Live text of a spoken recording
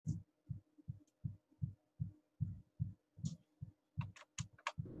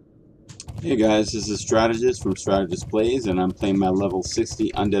Hey guys, this is Strategist from Strategyst Plays, and I'm playing my level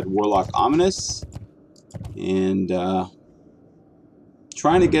 60 Undead Warlock Ominus, and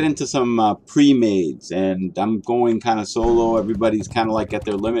trying to get into some pre-mades, and I'm going kind of solo. Everybody's kind of like at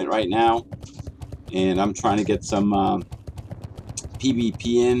their limit right now, and I'm trying to get some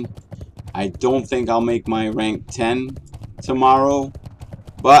PvP in. I don't think I'll make my rank 10 tomorrow,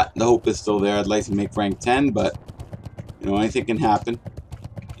 but the hope is still there. I'd like to make rank 10, but you know, anything can happen.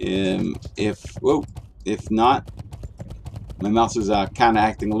 If not, my mouse is kind of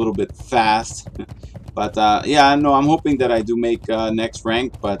acting a little bit fast. But yeah, no, I'm hoping that I do make next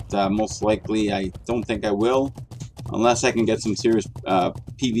rank, but most likely I don't think I will, unless I can get some serious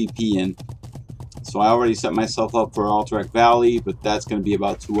PvP in. So I already set myself up for Alterac Valley, but that's going to be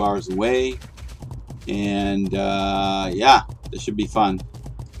about 2 hours away. And yeah, this should be fun.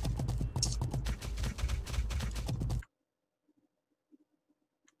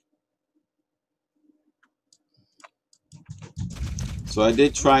 So I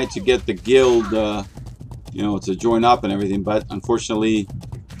did try to get the guild, you know, to join up and everything, but unfortunately,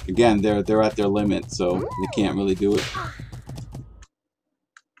 again, they're at their limit, so they can't really do it.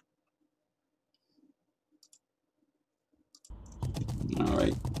 All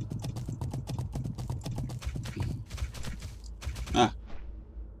right. Ah.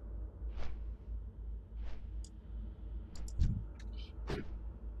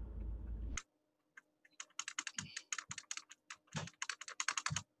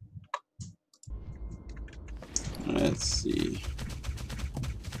 Let's see.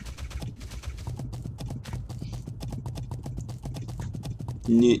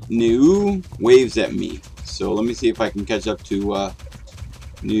 New waves at me. So let me see if I can catch up to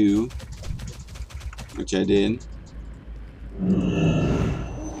new, which I did.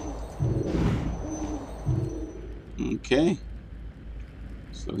 Okay.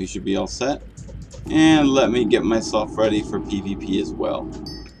 So he should be all set. And let me get myself ready for PvP as well.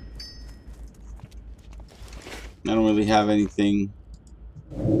 I don't really have anything.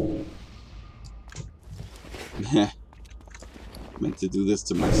 Meant to do this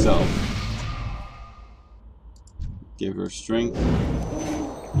to myself. Give her strength.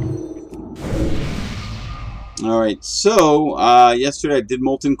 Alright, so yesterday I did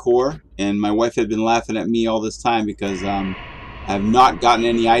Molten Core, and my wife had been laughing at me all this time because I have not gotten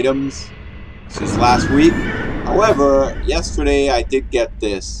any items since last week. However, yesterday I did get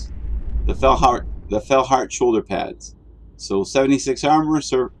this. The Fellheart shoulder pads. So 76 armor,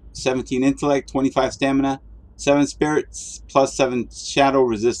 17 intellect, 25 stamina, 7 spirits, plus 7 shadow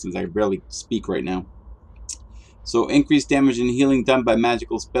resistance. I barely speak right now. So increased damage and healing done by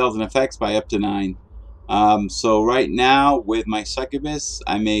magical spells and effects by up to 9. So right now with my succubus,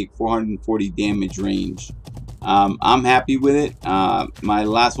 I make 440 damage range. I'm happy with it. My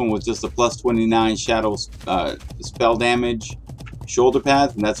last one was just a plus 29 shadow spell damage shoulder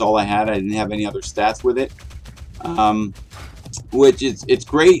pads, and that's all I had. I didn't have any other stats with it, which it's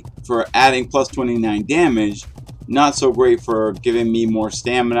great for adding plus 29 damage, not so great for giving me more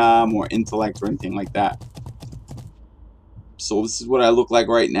stamina, more intellect, or anything like that. So this is what I look like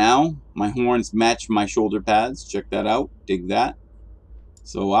right now. My horns match my shoulder pads. Check that out. Dig that.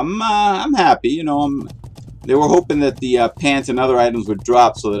 So I'm happy. You know, they were hoping that the pants and other items would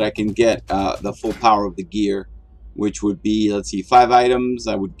drop so that I can get the full power of the gear, which would be, let's see, 5 items.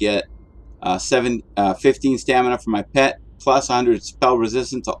 I would get 15 stamina for my pet, plus 100 spell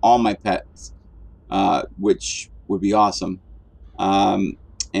resistance to all my pets, which would be awesome. And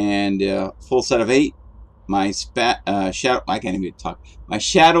full set of 8. My shadow, I can't even talk. My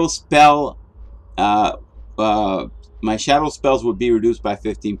shadow spell, my shadow spells would be reduced by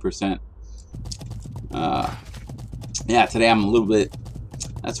 15%. Yeah, today I'm a little bit.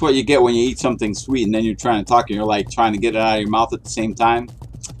 That's what you get when you eat something sweet and then you're trying to talk and you're like trying to get it out of your mouth at the same time.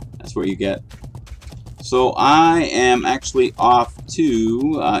 That's what you get. So I am actually off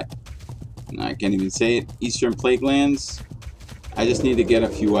to, I can't even say it, Eastern Plaguelands. I just need to get a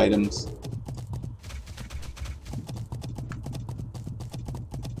few items.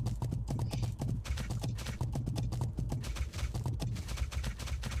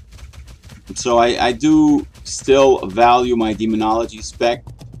 So I do still value my demonology spec.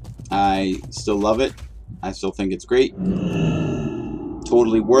 I still love it. I still think it's great.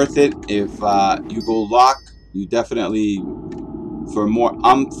 Totally worth it. If you go lock, you definitely, for more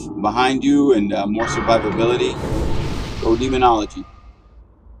umph behind you and more survivability, go demonology.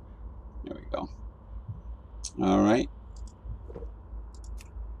 There we go. All right.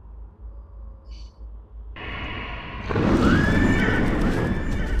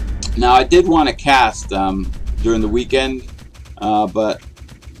 Now I did want to cast during the weekend, but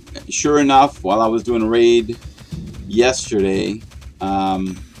sure enough, while I was doing a raid yesterday,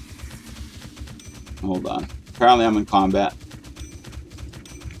 hold on. Apparently I'm in combat.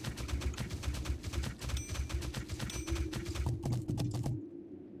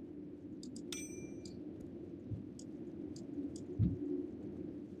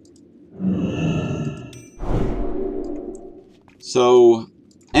 So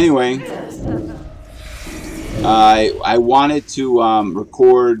anyway, I wanted to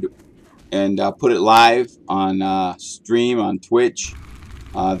record and put it live on stream on Twitch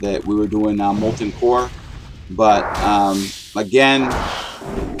that we were doing Molten Core, but again,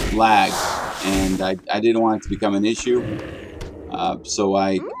 lag, and I didn't want it to become an issue, so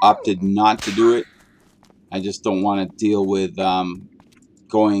I opted not to do it. I just don't want to deal with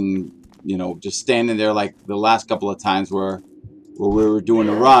going, you know, just standing there like the last couple of times where we were doing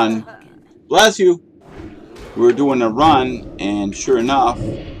a run. Bless you. We were doing a run, and sure enough,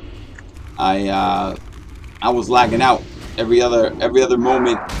 I was lagging out. Every other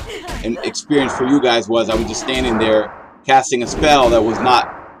moment and experience for you guys was I was just standing there casting a spell that was not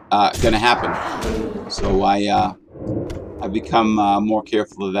going to happen. So I've become more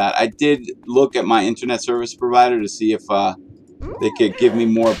careful of that. I did look at my internet service provider to see if they could give me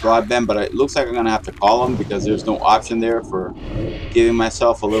more broadband, but it looks like I'm going to have to call them because there's no option there for giving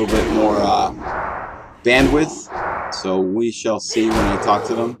myself a little bit more bandwidth. So we shall see when I talk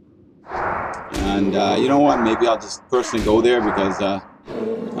to them. And you know what? Maybe I'll just personally go there because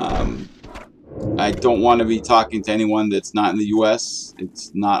I don't want to be talking to anyone that's not in the U.S.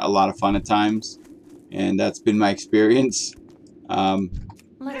 It's not a lot of fun at times, and that's been my experience.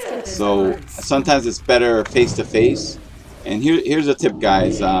 So sometimes it's better face to face. And here's a tip,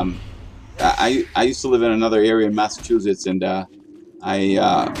 guys. I used to live in another area in Massachusetts, and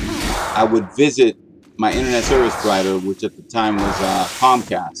I would visit my internet service provider, which at the time was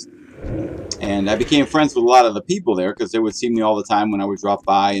Comcast. And I became friends with a lot of the people there because they would see me all the time when I would drop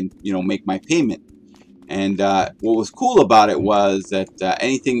by and, you know, make my payment. And what was cool about it was that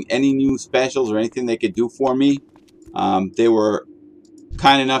any new specials or anything they could do for me, they were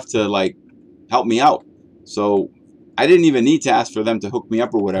kind enough to like help me out. So I didn't even need to ask for them to hook me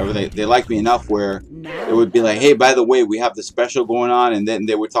up or whatever. They liked me enough where it would be like, hey, by the way, we have this special going on, and then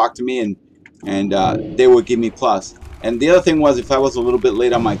they would talk to me and they would give me plus. And the other thing was, if I was a little bit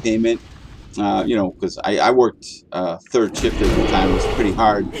late on my payment, you know, because I worked third shift at the time, it was pretty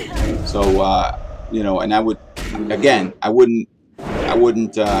hard. So you know, and I would, again, I wouldn't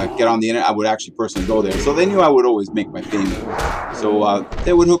get on the internet. I would actually personally go there. So they knew I would always make my payment. So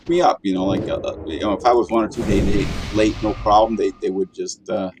they would hook me up, you know, like you know, if I was 1 or 2 days late, no problem. They would just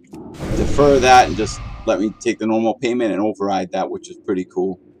defer that and just let me take the normal payment and override that, which is pretty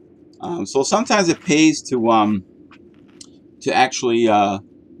cool. So sometimes it pays to actually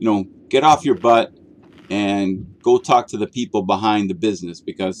you know, get off your butt and go talk to the people behind the business,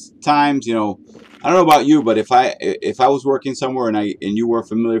 because times, you know, I don't know about you, but if I was working somewhere and you were a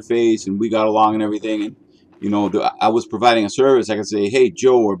familiar face and we got along and everything, and you know, I was providing a service, I could say, hey,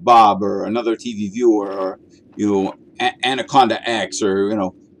 Joe or Bob or another TV viewer, or you know, Anaconda X, or you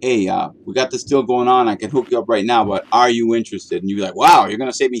know, hey, we got this deal going on. I can hook you up right now, but are you interested? And you'd be like, wow, you're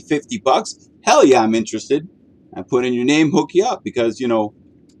gonna save me $50? Hell yeah, I'm interested. I put in your name, hook you up, because you know,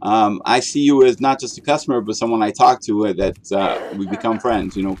 I see you as not just a customer, but someone I talk to that we become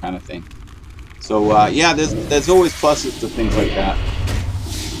friends, you know, kind of thing. So yeah, there's always pluses to things like that.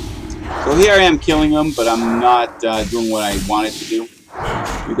 So here I am killing them, but I'm not doing what I wanted to do.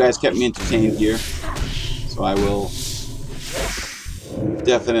 You guys kept me entertained here, so I will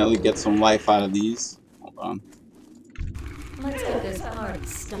definitely get some life out of these. Hold on. Let's get this party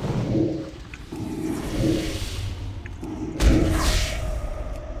started.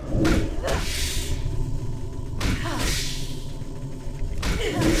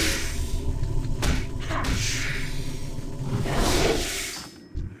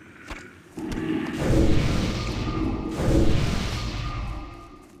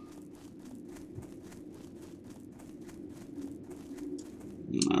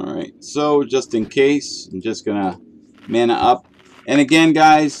 Alright, so just in case, I'm just gonna mana up. And again,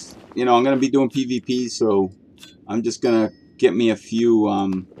 guys, you know, I'm gonna be doing PvP, so I'm just gonna get me a few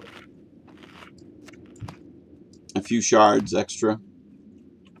shards extra,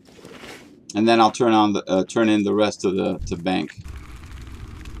 and then I'll turn in the rest of the bank.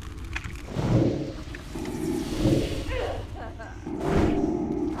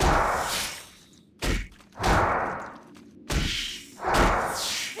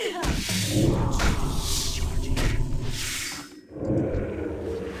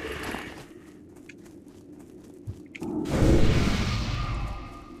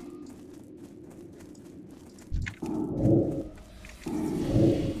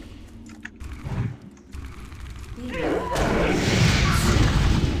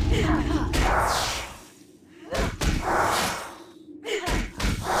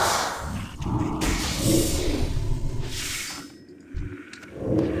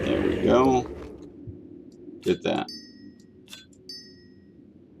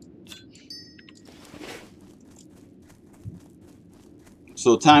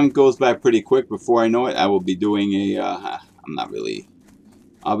 So time goes by pretty quick. Before I know it, I will be doing a, I'm not really,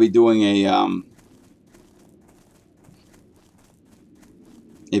 I'll be doing a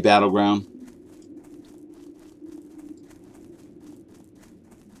battleground.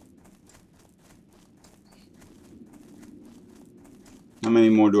 How many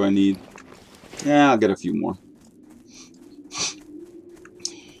more do I need? Yeah, I'll get a few more.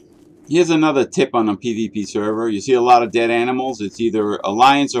 Here's another tip on a PvP server. You see a lot of dead animals. It's either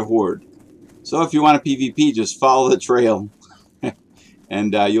Alliance or Horde. So if you want a PvP, just follow the trail.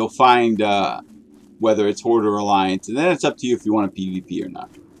 And you'll find whether it's Horde or Alliance. And then it's up to you if you want a PvP or not.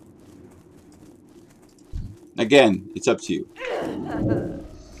 Again, it's up to you.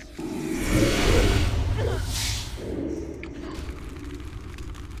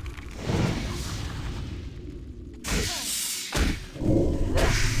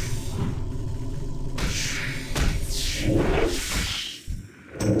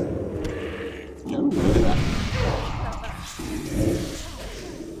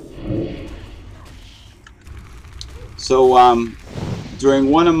 So during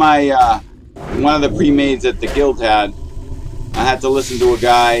one of the pre-mades that the guild had, I had to listen to a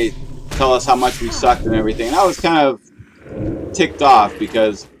guy tell us how much we sucked and everything. And I was kind of ticked off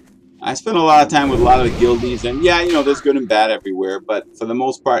because I spent a lot of time with a lot of the guildies, and yeah, you know, there's good and bad everywhere, but for the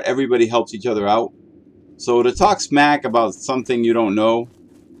most part, everybody helps each other out. So to talk smack about something you don't know,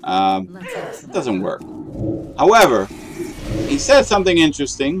 it doesn't work. However, he said something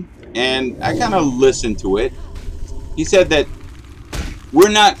interesting, and I kind of listened to it. He said that we're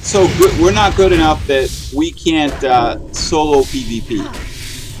not so good. We're not good enough that we can't solo PvP.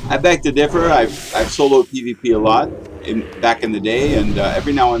 I beg to differ. I've soloed PvP a lot back in the day, and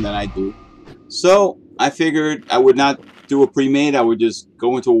every now and then I do. So I figured I would not do a pre-made. I would just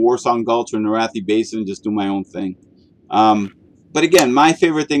go into a Warsong Gulch or Narathi Basin and just do my own thing. But again, my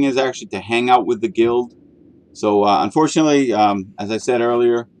favorite thing is actually to hang out with the guild. So unfortunately, as I said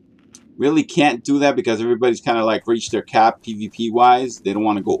earlier, really can't do that because everybody's kind of like reached their cap PvP wise. They don't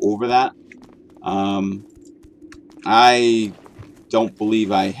want to go over that. I don't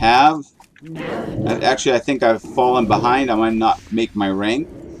believe I have. Actually, I think I've fallen behind. I might not make my rank.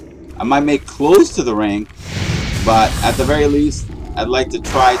 I might make close to the rank, but at the very least, I'd like to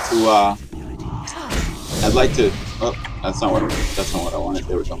try to. I'd like to. Oh, that's not what I wanted.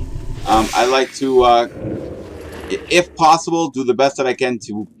 There we go. I'd like to. If possible, do the best that I can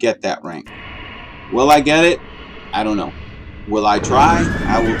to get that rank. Will I get it? I don't know. Will I try?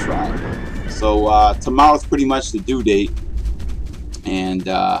 I will try. So tomorrow's pretty much the due date, and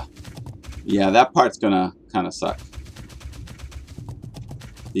yeah, that part's gonna kind of suck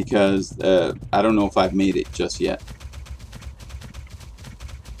because I don't know if I've made it just yet.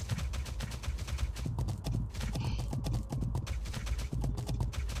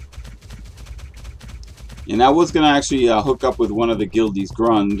 And I was going to actually hook up with one of the guildies,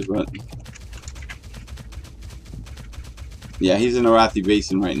 Grund, but yeah, he's in Narathi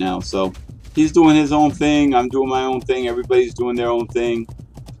Basin right now. So he's doing his own thing. I'm doing my own thing. Everybody's doing their own thing.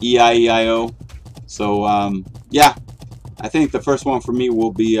 E-I-E-I-O. So, yeah, I think the first one for me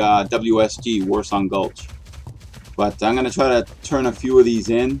will be WSG, Warsong Gulch. But I'm going to try to turn a few of these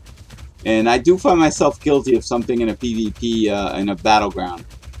in. And I do find myself guilty of something in a PvP, in a battleground.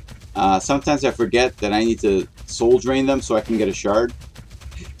 Sometimes I forget that I need to soul drain them so I can get a shard.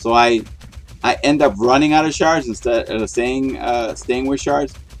 So I end up running out of shards instead of staying with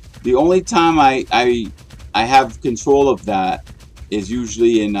shards. The only time I have control of that is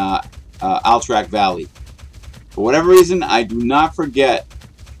usually in Alterac Valley. For whatever reason, I do not forget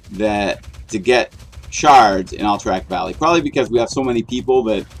that to get shards in Alterac Valley. Probably because we have so many people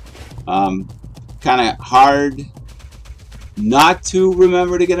that kind of hard not to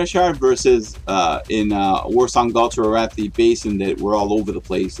remember to get a shard versus in Warsong Gulch or at the Basin that we're all over the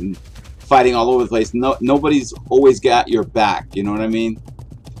place and fighting all over the place. Nobody's always got your back, you know what I mean?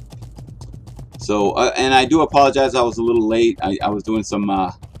 So, and I do apologize, I was a little late. I was doing some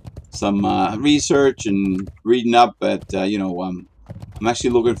research and reading up, but you know, I'm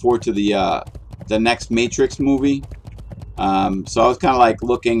actually looking forward to the next Matrix movie. So I was kind of like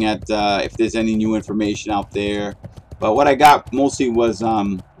looking at if there's any new information out there. But what I got mostly was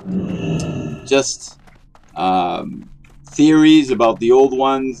just theories about the old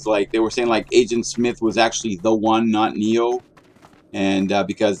ones. Like they were saying like Agent Smith was actually the one, not Neo. And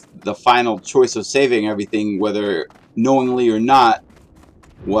because the final choice of saving everything, whether knowingly or not,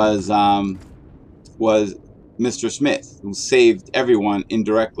 was Mr. Smith, who saved everyone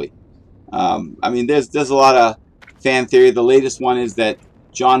indirectly. I mean, there's a lot of fan theory. The latest one is that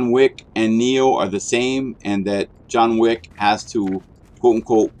John Wick and Neo are the same, and that John Wick has to quote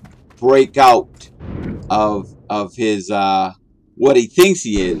unquote break out of his what he thinks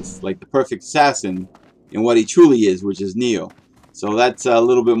he is, like the perfect assassin, and what he truly is, which is Neo. So that's a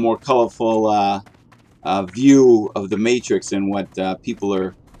little bit more colorful view of the Matrix and what people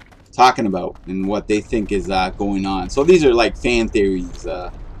are talking about and what they think is going on. So these are like fan theories.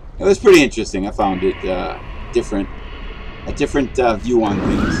 It was pretty interesting. I found it different, a different view on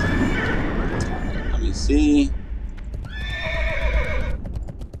things. Let me see.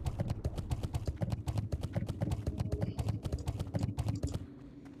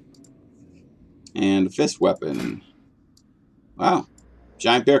 And a fist weapon. Wow.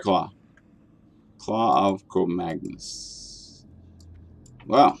 Giant bear claw. Claw of Cro-Magnus.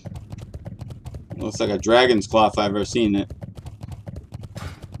 Wow. Looks like a dragon's claw if I've ever seen it.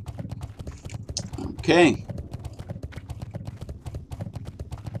 Okay.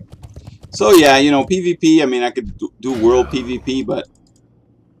 So yeah, you know, PvP, I mean, I could do world PvP, but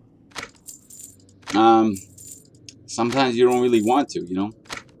sometimes you don't really want to, you know.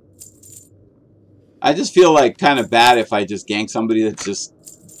 I just feel like kind of bad if I just gank somebody that's just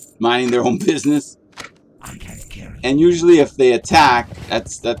minding their own business. And usually if they attack,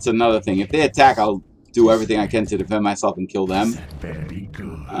 that's another thing. If they attack, I'll do everything I can to defend myself and kill them.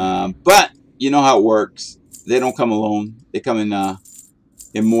 But you know how it works. They don't come alone. They come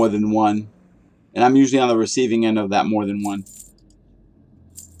in more than one. And I'm usually on the receiving end of that more than one.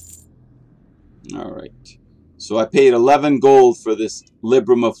 Alright. So I paid 11 gold for this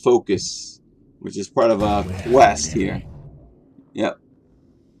Librum of Focus, which is part of a quest here. Yep.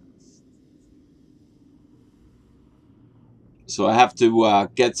 So I have to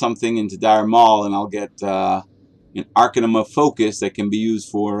get something into Dire Maul, and I'll get an Arcanum of Focus that can be used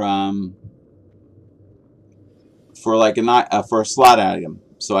for like for a slot item.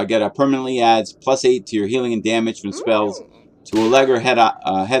 So I get a permanently adds +8 to your healing and damage from spells to a leg or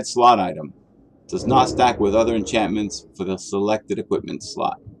head slot item. Does not stack with other enchantments for the selected equipment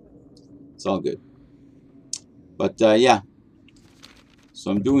slot. It's all good. But yeah.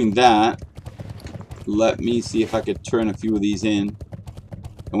 So I'm doing that. Let me see if I could turn a few of these in.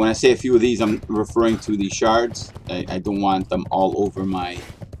 And when I say a few of these, I'm referring to the shards. I don't want them all over my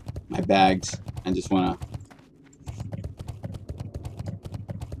bags. I just want to...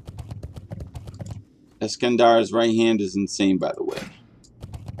 Eskandar's right hand is insane, by the way.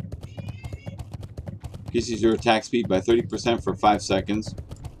 Increases your attack speed by 30% for 5 seconds.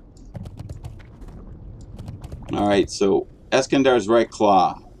 Alright, so Eskandar's right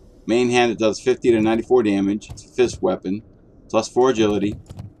claw. Main hand, it does 50 to 94 damage. It's a fist weapon. +4 agility.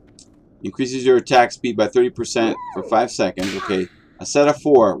 Increases your attack speed by 30% for 5 seconds. Okay. A set of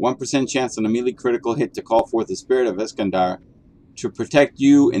 4. 1% chance on a melee critical hit to call forth the spirit of Eskandar to protect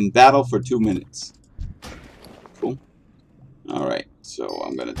you in battle for 2 minutes. Cool. Alright. So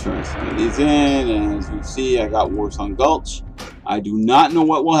I'm going to turn some of these in. And as you see, I got Warsong Gulch. I do not know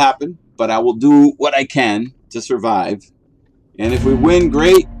what will happen, but I will do what I can to survive. And if we win,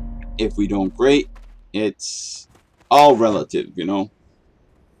 great. If we don't, great. It's all relative, you know.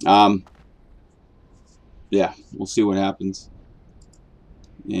 Yeah, we'll see what happens.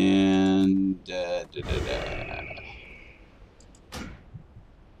 And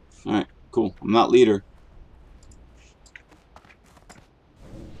alright, cool. I'm not leader.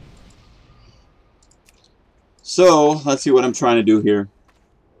 So let's see what I'm trying to do here.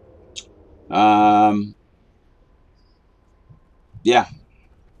 Yeah.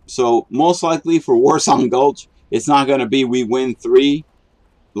 So most likely for Warsong Gulch, it's not going to be we win 3,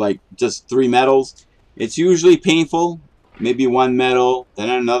 like just 3 medals. It's usually painful. Maybe 1 medal, then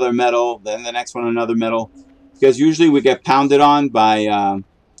another medal, then the next one another medal. Because usually we get pounded on by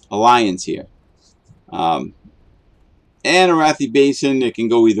Alliance here. And Arathi Basin, it can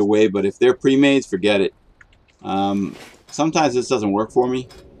go either way, but if they're pre-mades, forget it. Sometimes this doesn't work for me.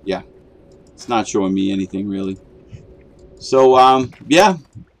 Yeah. It's not showing me anything really. So, yeah.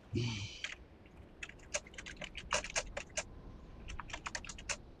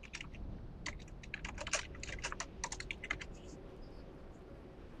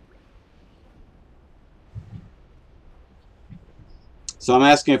 So I'm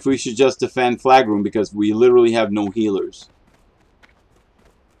asking if we should just defend Flag Room because we literally have no healers.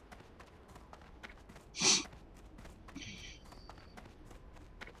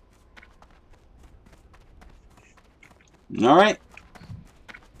 All right.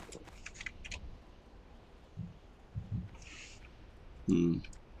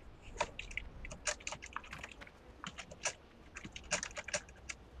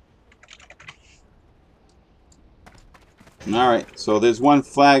 Alright, so there's one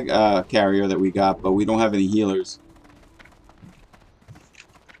flag carrier that we got, but we don't have any healers.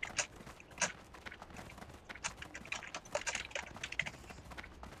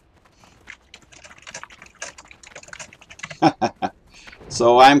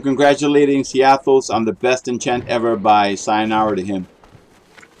 So I'm congratulating Seathos on the best enchant ever by sayonara to him.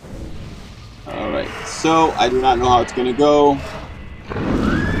 Alright, so I do not know how it's going to go.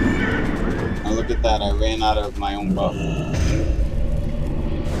 Now look at that, I ran out of my own buff.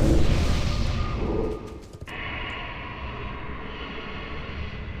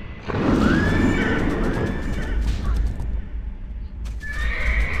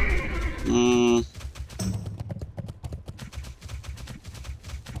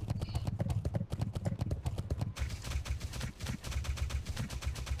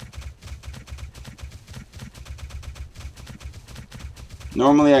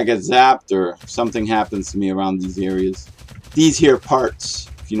 Normally I get zapped or something happens to me around these areas. These here parts,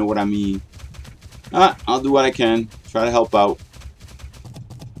 if you know what I mean. I'll do what I can. Try to help out.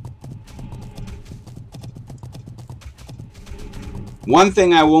 One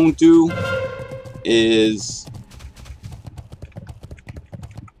thing I won't do is...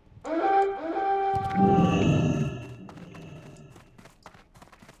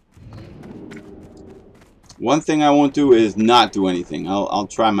 One thing I won't do is not do anything. I'll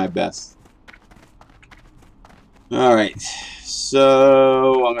try my best. Alright.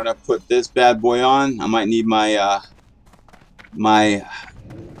 So I'm gonna put this bad boy on. I might need my my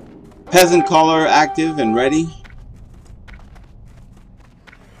peasant collar active and ready.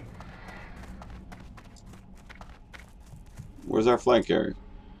 Where's our flag carrier?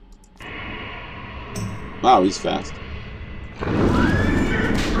 Wow, he's fast.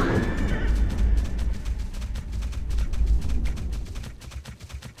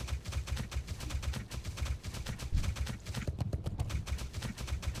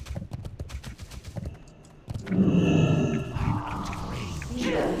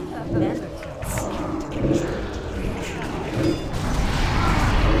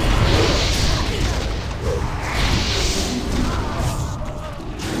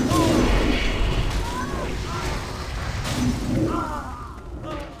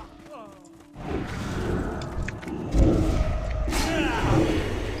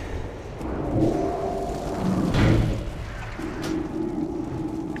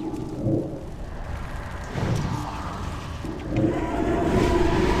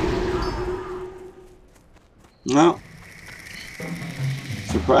 Well,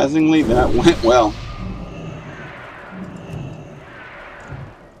 surprisingly, that went well.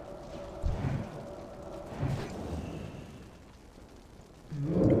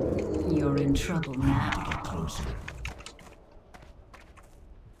 You're in trouble now. Get closer.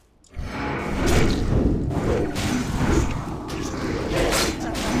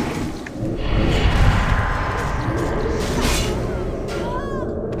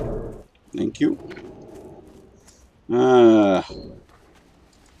 Thank you.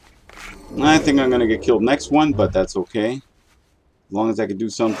 I think I'm gonna get killed next one, but that's okay. As long as I can do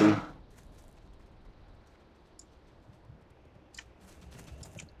something.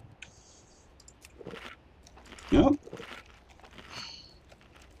 Yep.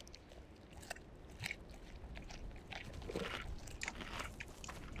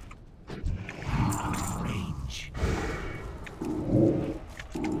 Range.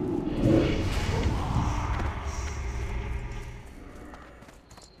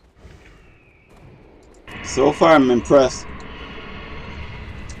 So far, I'm impressed.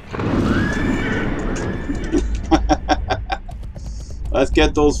 Let's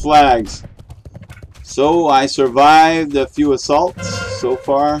get those flags. So I survived a few assaults so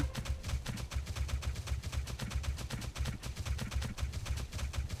far.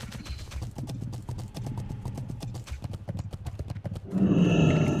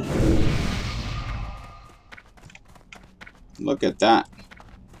 Look at that.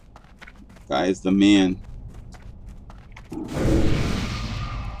 Guy is the man.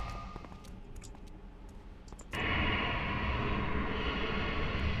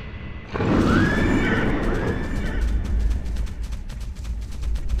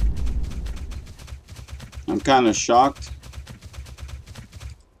 I'm kind of shocked.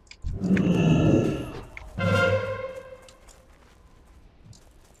 I'm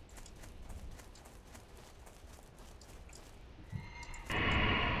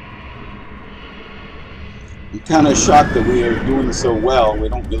kind of shocked that we are doing so well. We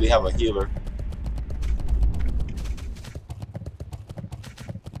don't really have a healer.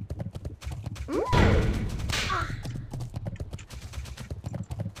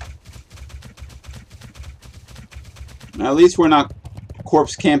 Now, at least we're not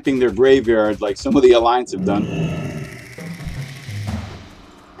corpse camping their graveyard like some of the Alliance have done.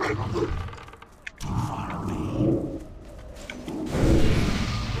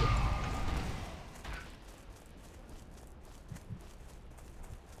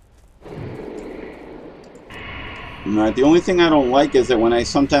 Alright, the only thing I don't like is that when I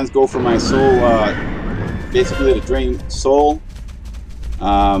sometimes go for my soul, basically to drain soul,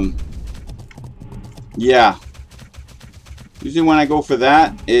 yeah. Usually when I go for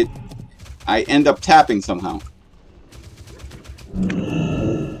that, I end up tapping somehow.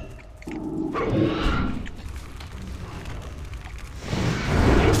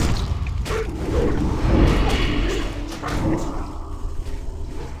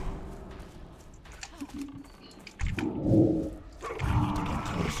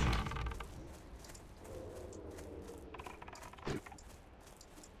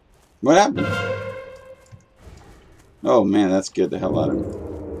 What happened? Oh man, that scared the hell out of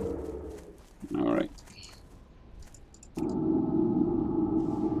me. Alright.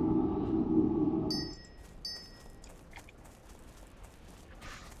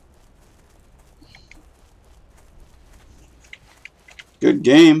 Good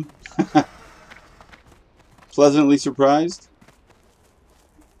game. Pleasantly surprised.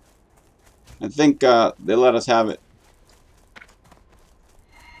 I think they let us have it.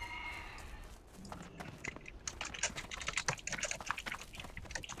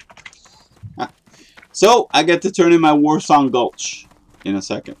 So, I get to turn in my Warsong Gulch in a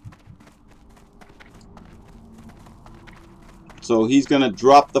second. So, he's going to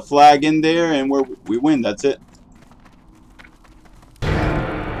drop the flag in there and we win. That's it.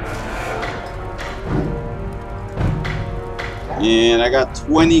 And I got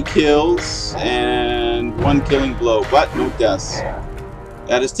 20 kills and 1 killing blow, but no deaths.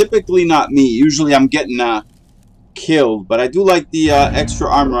 That is typically not me. Usually I'm getting killed, but I do like the extra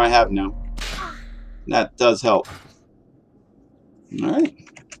armor I have now. That does help. Alright.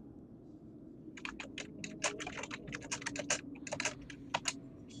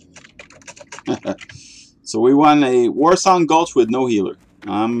 So we won a Warsong Gulch with no healer.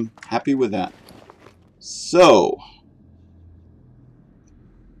 I'm happy with that. So...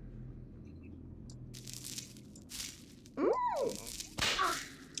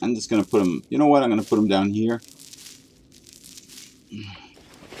 I'm just going to put him... You know what? I'm going to put him down here.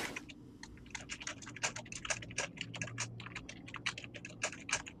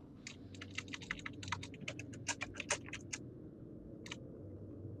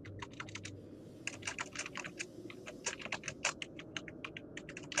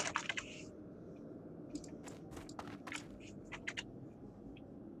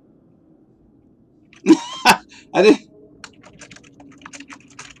 I didn't...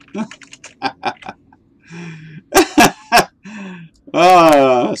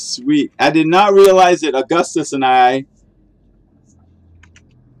 Oh, sweet. I did not realize that Augustus and I...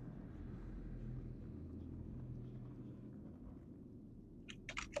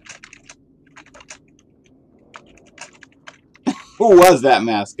 Who was that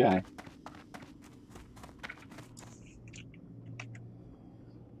masked guy?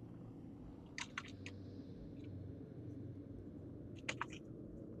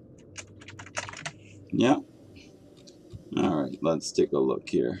 Yeah. Alright, let's take a look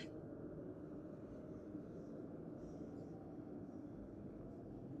here.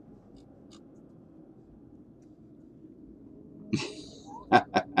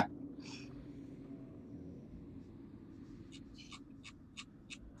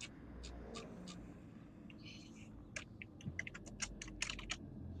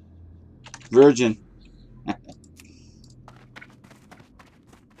 Virgin.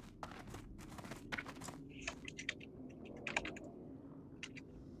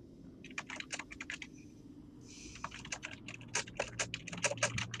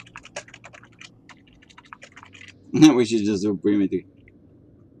 We should just do Premade.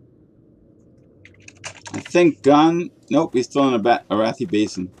 I think Gun... Nope, he's still in a Arathi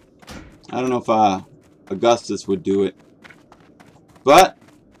Basin. I don't know if Augustus would do it. But,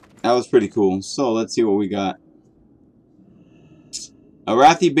 that was pretty cool. So, let's see what we got.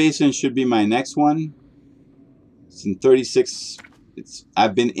 Arathi Basin should be my next one. It's in 36...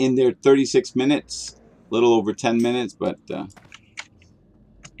 I've been in there 36 minutes. A little over 10 minutes, but... oh,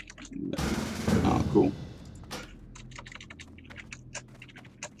 cool.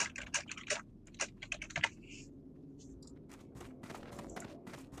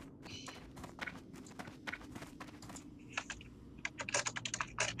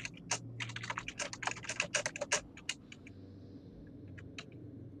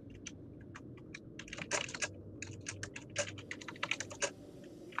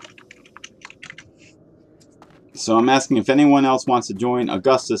 So I'm asking if anyone else wants to join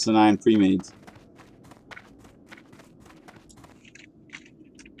Augustus and I in Premades.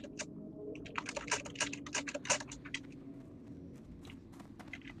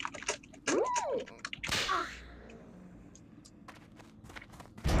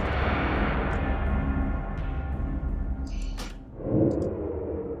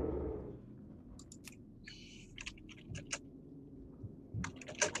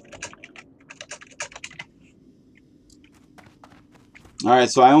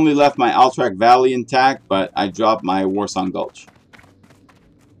 Alright, so I only left my Alterac Valley intact, but I dropped my Warsong Gulch.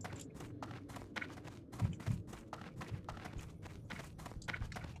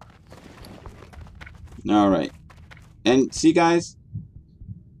 Alright. And see, guys,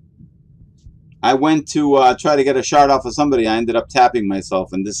 I went to try to get a shard off of somebody. I ended up tapping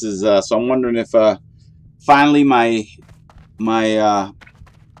myself, and this is so I'm wondering if finally my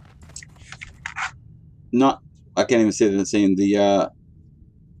not, I can't even say the same, the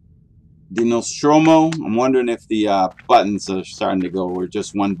Nostromo. I'm wondering if the buttons are starting to go, or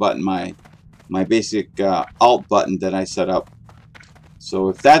just one button, my basic alt button that I set up. So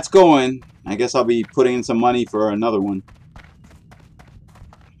if that's going, I guess I'll be putting in some money for another one.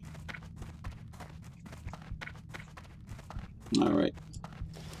 Alright.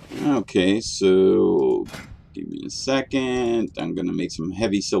 Okay, so give me a second. I'm going to make some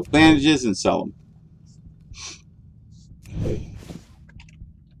heavy silk bandages and sell them.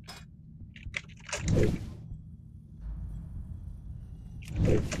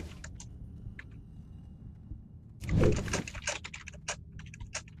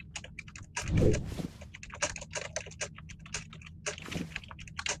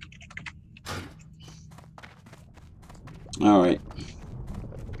 Alright.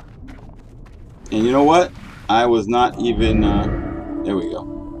 And you know what? I was not even, there we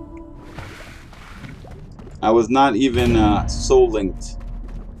go. I was not even soul linked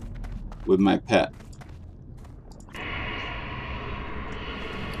with my pet.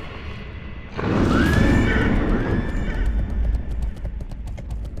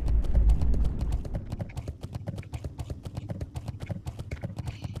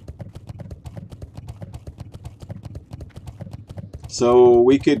 So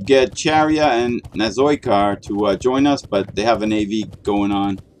we could get Charia and Nazoikar to join us, but they have an AV going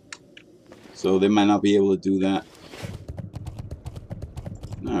on, so they might not be able to do that.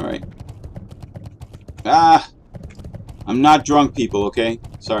 Alright. I'm not drunk, people, okay?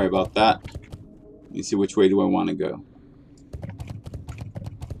 Sorry about that. Let me see, which way do I want to go?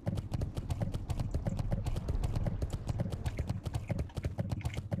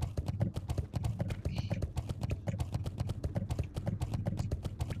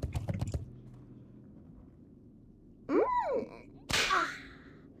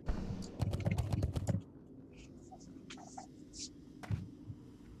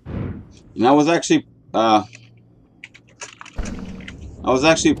 And I was actually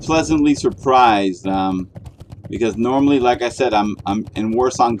pleasantly surprised, because normally, like I said, I'm in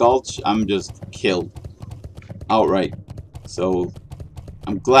Warsong Gulch, I'm just killed outright. So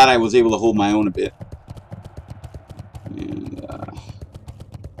I'm glad I was able to hold my own a bit. And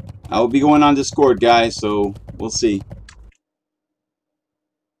I will be going on Discord, guys, so we'll see.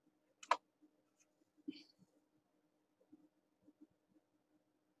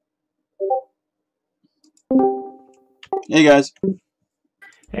 Hey guys.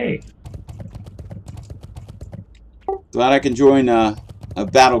 Hey. Glad I can join a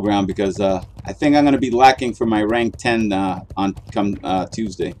battleground, because I think I'm going to be lacking for my rank 10 on come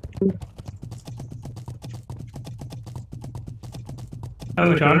Tuesday. How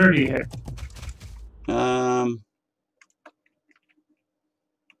much honor do you have?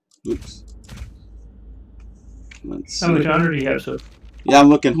 Oops. Let's see. How much honor do you have, so? Yeah, I'm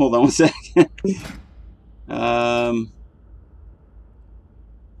looking. Hold on one second.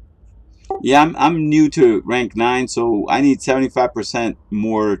 Yeah, I'm new to rank 9, so I need 75%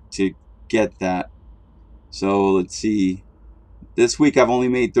 more to get that. So let's see. This week I've only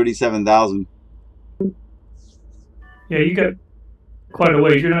made 37,000. Yeah, you got quite a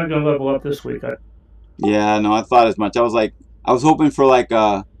ways. You're not going to level up this week. Yeah, no, I thought as much. I was hoping for like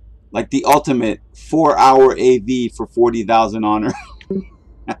the ultimate 4-hour AV for 40,000 honor.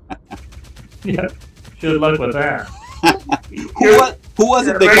 Yeah, good luck with that. Who was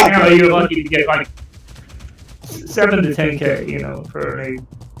it that right got now, that? you're lucky to get like 7 to 10K, you know, for an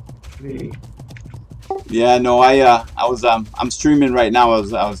AV. Yeah, no, I'm streaming right now. I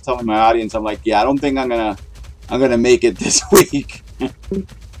was telling my audience, I'm like, yeah, I don't think I'm gonna make it this week.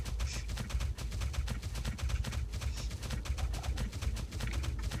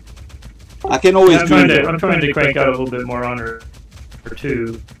 I can always I'm trying to crank out a little bit more honor or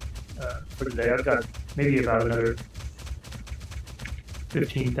two for today. I've got maybe about another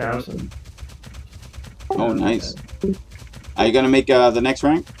 15,000. Oh, nice. Are you gonna make the next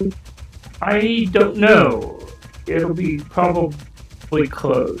rank? I don't know. It'll be probably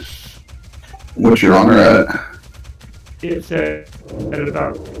close. What's your honor at? It's at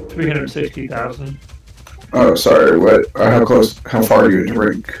about 360,000. Oh, sorry. What? How close? How far are you into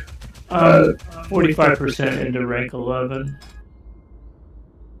rank? 45% into rank 11.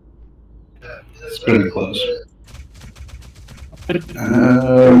 It's pretty close.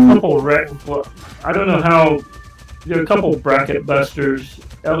 Well, I don't know how. There are a couple bracket busters.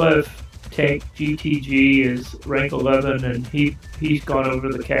 LF Tank GTG is rank 11, and he's gone over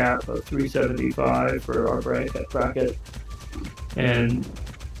the cap of 375 for our bracket. And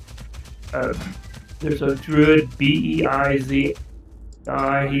there's a Druid BEIZI.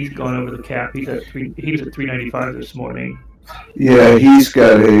 He's gone over the cap. He's at 395 this morning. Yeah, he's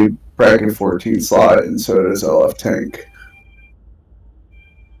got a bracket 14 slot, and so does LF Tank.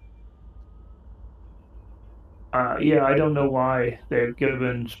 Yeah, I don't know why they've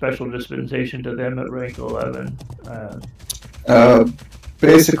given special dispensation to them at rank 11.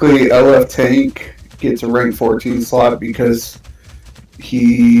 Basically, LF Tank gets a rank 14 slot because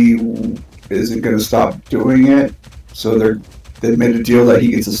he isn't going to stop doing it. So they made a deal that he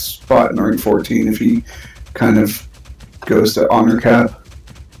gets a spot in rank 14 if he kind of goes to honor cap.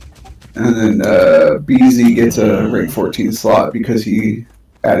 And then BZ gets a rank 14 slot because he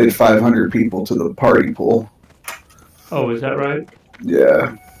added 500 people to the party pool. Oh, is that right?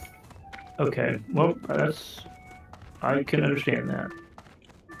 Yeah. Okay. Well, I can understand that.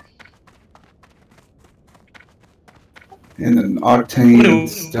 And then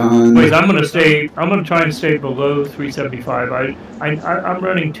Octane's done. Wait, I'm gonna try and stay below 375. I'm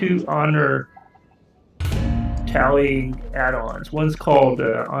running 2 honor tallying add-ons. One's called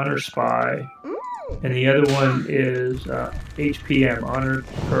Honor Spy, and the other one is HPM, Honor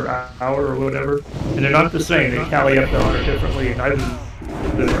Per Hour or whatever. And they're not the same. They tally up the honor differently, and neither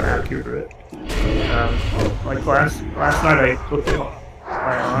of them are accurate. Like last night, I looked at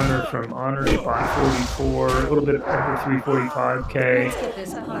my honor from Honor Spy 44, a little bit under 345k,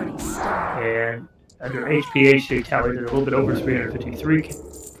 and under HPH they tallied it a little bit over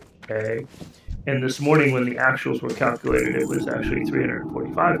 353k. And this morning, when the actuals were calculated, it was actually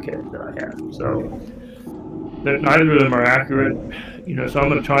 345k that I had. So neither of them are accurate, So I'm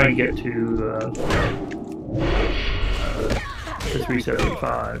going to try and get to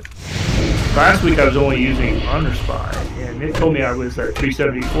 375. Last week I was only using Honor Spy, and it told me I was at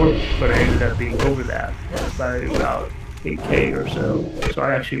 374, but I ended up being over that by about 8k or so. So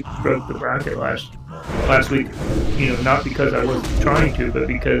I actually broke the bracket last week, not because I wasn't trying to, but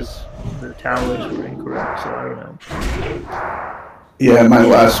because the tallies were incorrect, so I don't know. Yeah, my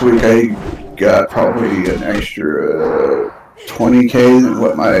last week I got probably an extra 20k than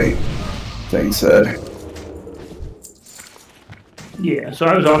what my thing said. Yeah, so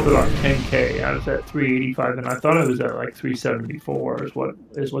I was off about 10k. I was at 385, and I thought I was at like 374 is what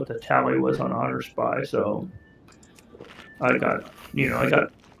the tally was on Honor Spy. So I got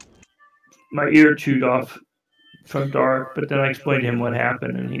my ear chewed off from Dark, but then I explained to him what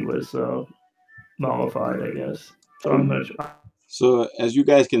happened, and he was mollified, I guess. So as you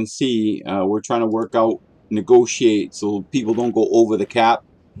guys can see, we're trying to negotiate so people don't go over the cap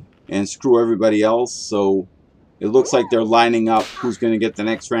and screw everybody else. So it looks like they're lining up who's going to get the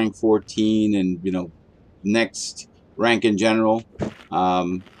next rank 14 and next rank in general.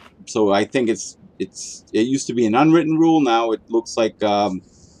 So I think it used to be an unwritten rule. Now it looks like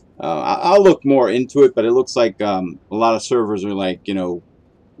I'll look more into it, but it looks like a lot of servers are like,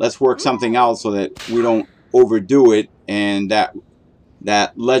 let's work something out so that we don't overdo it, and that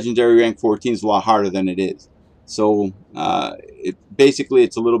legendary rank 14 is a lot harder than it is. So basically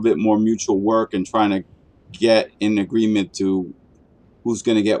it's a little bit more mutual work and trying to get in agreement to who's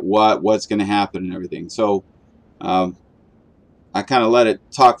going to get what's going to happen and everything. So I kind of let it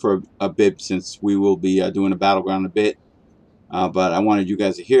talk for a bit, since we will be doing a battleground a bit. But I wanted you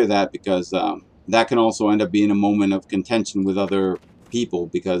guys to hear that, because that can also end up being a moment of contention with other people.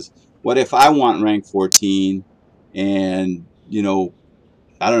 Because what if I want rank 14 and,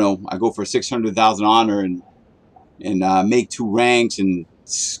 I don't know, I go for 600,000 honor and make 2 ranks and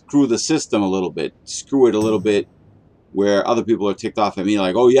screw the system a little bit, where other people are ticked off at me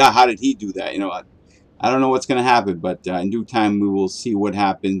like, oh yeah, how did he do that? I don't know what's going to happen, but in due time we will see what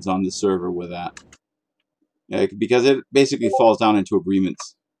happens on the server with that. Because it basically falls down into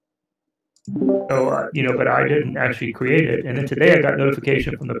agreements. So, but I didn't actually create it. And then today I got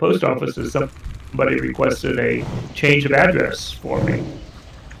notification from the post office that somebody requested a change of address for me.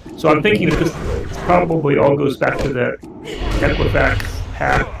 So I'm thinking that this probably all goes back to that Equifax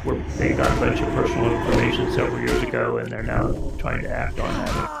hack where they got a bunch of personal information several years ago, and they're now trying to act on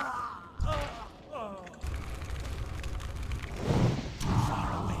that.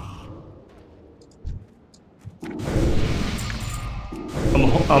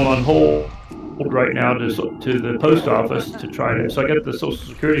 I'm on hold right now to the post office to try to. So I got the Social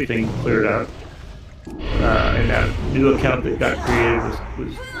Security thing cleared up, and that new account that got created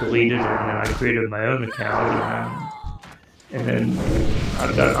was deleted, and then I created my own account, and then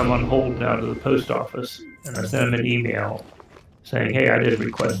I'm on hold now to the post office, and I sent them an email saying, hey, I did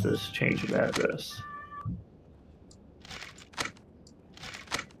request this change of address.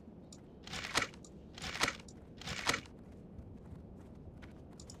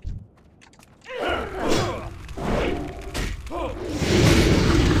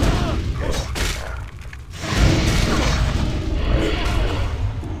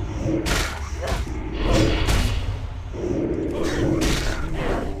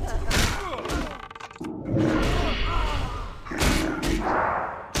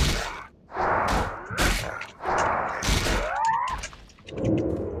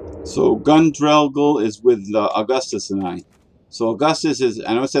 So Gundrelgal is with Augustus and I. So Augustus is,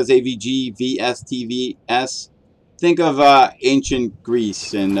 I know it says AVG, VSTVS. Think of ancient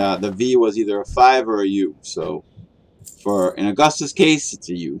Greece, and the V was either a 5 or a U. So for in Augustus' case, it's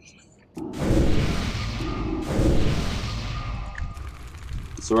a U.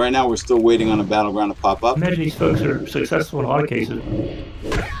 So right now we're still waiting on a battleground to pop up. Imagine these folks are successful in a lot of cases.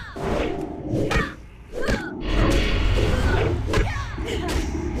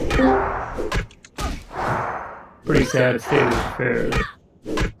 Pretty sad state of affairs.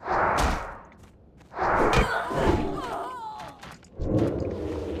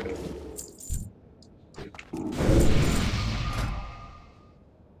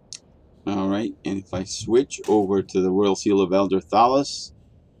 Alright, and if I switch over to the Royal Seal of Elder Thalos,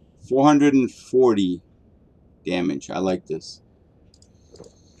 440 damage. I like this.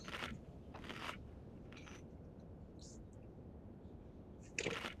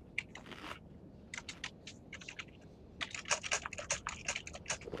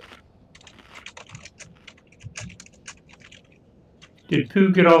 Did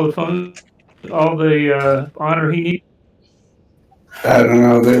Pooh get all the honor he needed? I don't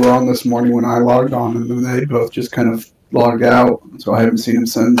know. They were on this morning when I logged on, and then they both just kind of logged out, so I haven't seen them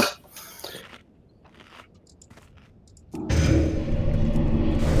since.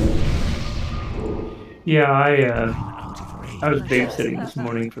 Yeah, I was babysitting this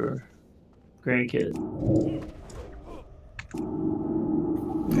morning for grandkid.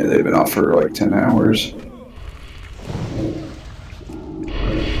 Yeah, they've been off for like 10 hours.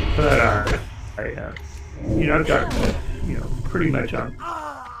 But I've got, pretty much on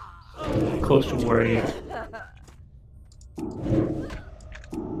close to where I am.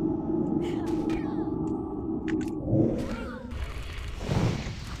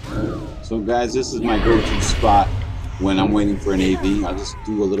 So guys, this is my go-to spot when I'm waiting for an AV. I'll just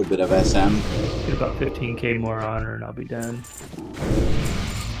do a little bit of SM. Get about 15k more honor and I'll be done.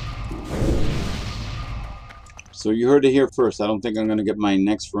 So you heard it here first. I don't think I'm going to get my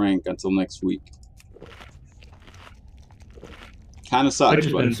next rank until next week. Kind of sucks. I've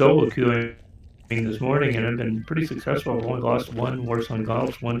just been solo queuing this morning, and I've been pretty successful. I've only lost one Warsun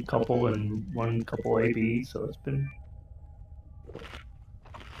Golfs, one couple, and one couple AB, so it's been...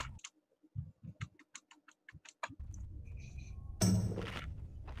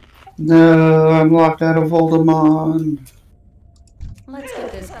 No, I'm locked out of Voldemort. Let's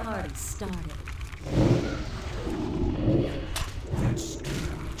get this party started.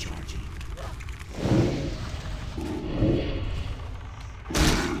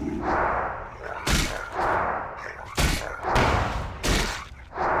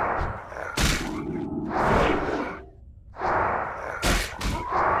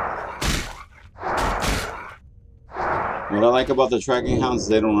 What I like about the tracking hounds is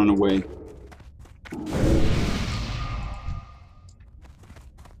they don't run away.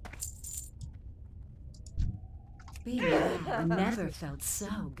 Being there never felt so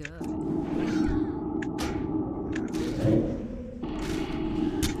good.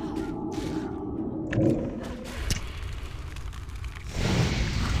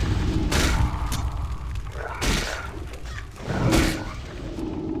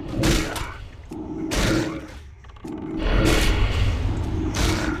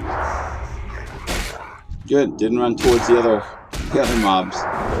 Good, didn't run towards the other mobs.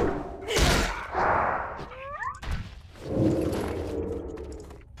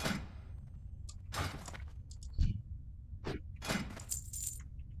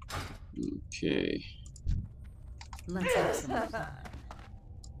 Okay. Let's have some fun.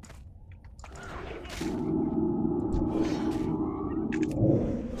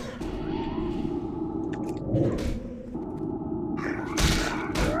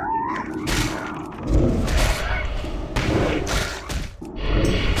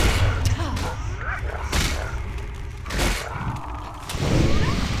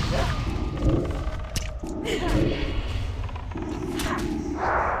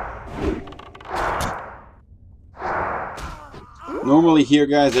 Normally here,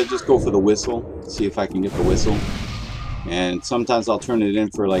 guys, I just go for the whistle. See if I can get the whistle. And sometimes I'll turn it in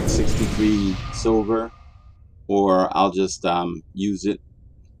for like 63 silver. Or I'll just use it.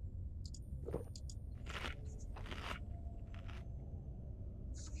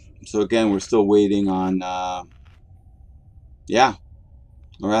 So again, we're still waiting on, yeah,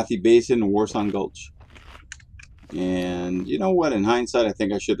 Arathi Basin and Warson Gulch. And you know what? In hindsight, I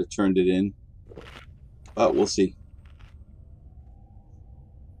think I should have turned it in. But we'll see.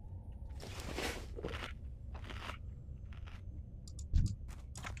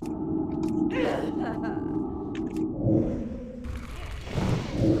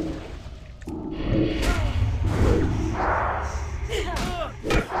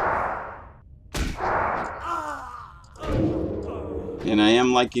 And I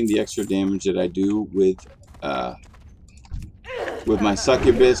am liking the extra damage that I do with my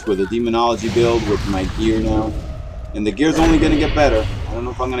succubus, with a demonology build, with my gear now. And the gear's only going to get better. I don't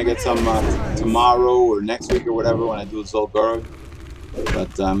know if I'm going to get some tomorrow or next week or whatever when I do a Zul'Gurub.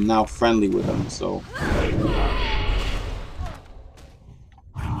 But I'm now friendly with them, so. I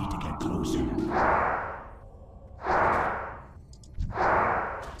need to get closer.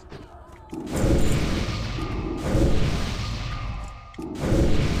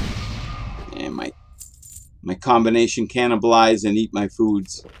 And my combination cannibalize and eat my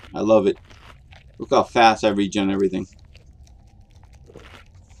foods. I love it. Look how fast I regen everything.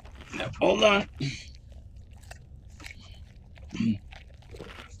 Now, hold on.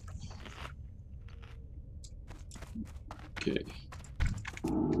 Okay.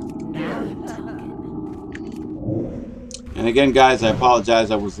 And again, guys, I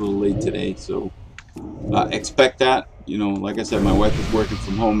apologize. I was a little late today, so expect that. You know, like I said, my wife is working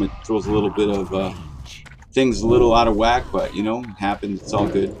from home. It throws a little bit of things a little out of whack, but you know, it happens. It's all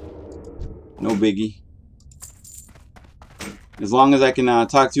good. No biggie. As long as I can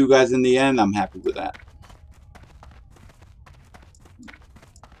talk to you guys in the end, I'm happy with that.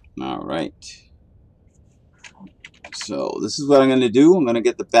 All right. So this is what I'm going to do. I'm going to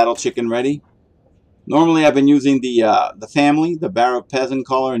get the battle chicken ready. Normally, I've been using the family, the Barrow Peasant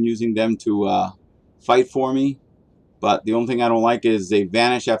Caller, and using them to fight for me. But the only thing I don't like is they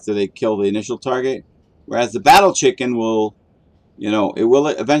vanish after they kill the initial target. Whereas the battle chicken will, you know, it will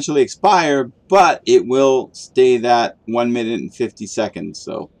eventually expire, but it will stay that 1 minute and 50 seconds.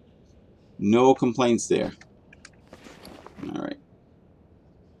 So no complaints there. All right.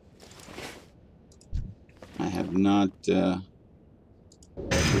 I have not. Okay.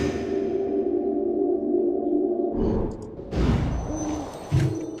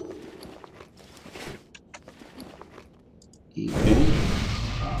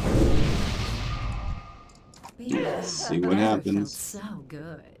 Let's see what happens. So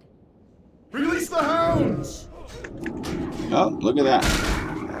good. Release the hounds! Oh, look at that.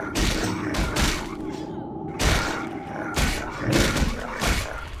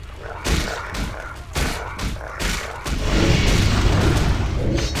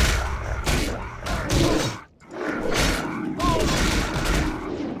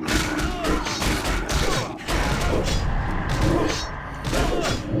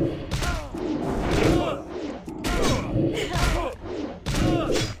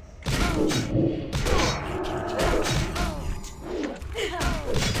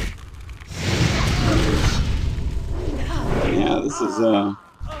 This is a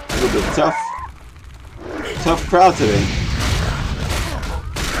little bit tough crowd today.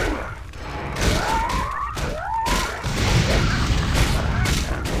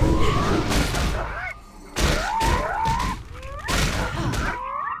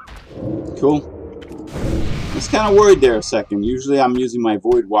 Cool. I was kind of worried there a second. Usually I'm using my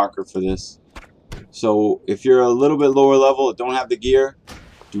Void Walker for this. So if you're a little bit lower level, don't have the gear,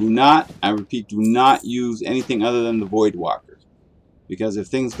 do not, I repeat, do not use anything other than the Void Walker. Because if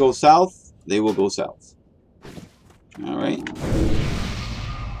things go south, they will go south. Alright.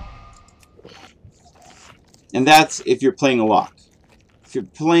 And that's if you're playing a lock. If you're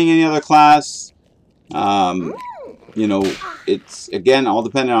playing any other class, you know, it's, again, all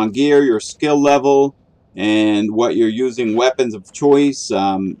dependent on gear, your skill level, and what you're using, weapons of choice,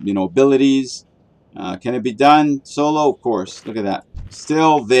 you know, abilities. Can it be done? Solo, of course. Look at that.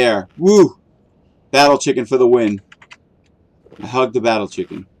 Still there. Woo! Battle chicken for the win. I hugged the battle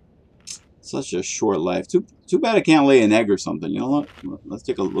chicken. Such a short life. Too bad I can't lay an egg or something. You know what? Let's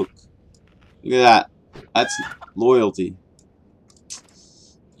take a look. Look at that. That's loyalty.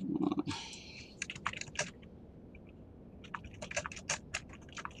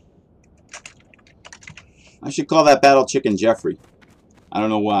 I should call that battle Chicken Jeffrey. I don't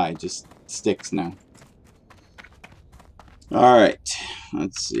know why, it just sticks now. Alright,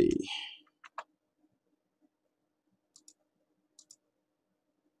 let's see.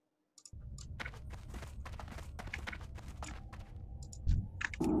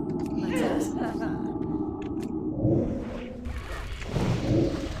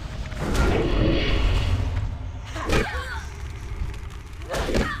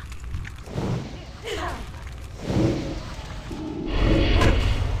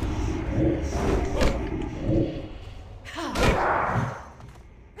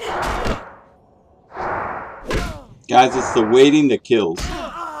 Guys, it's the waiting that kills.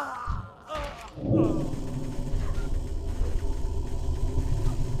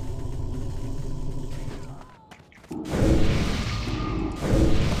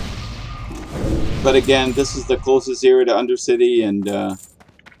 But again, this is the closest area to Undercity, and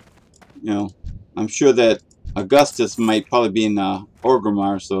you know, I'm sure that Augustus might probably be in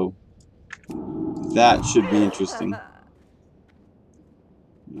Orgrimmar, so that should be interesting.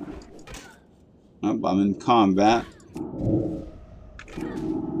 Oh, I'm in combat.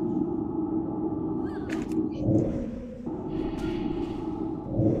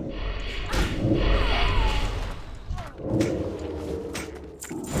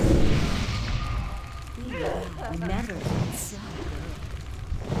 Never so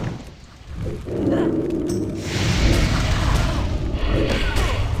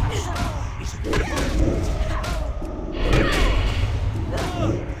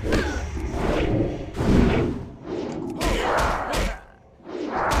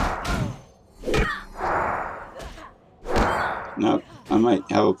No, I might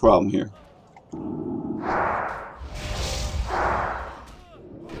have a problem here.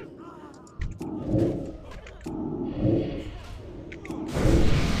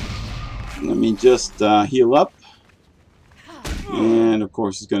 Let me just heal up. And of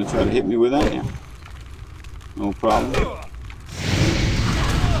course he's going to try to hit me with that. Yeah. No problem.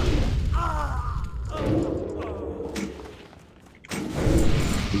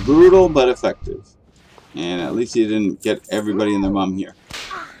 Brutal but effective. And at least he didn't get everybody and their mom here.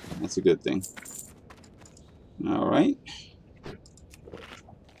 That's a good thing. Alright.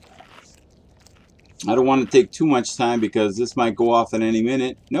 I don't want to take too much time because this might go off at any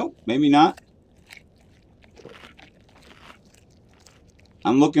minute. Nope, maybe not.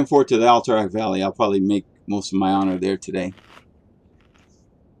 I'm looking forward to the Alterac Valley. I'll probably make most of my honor there today.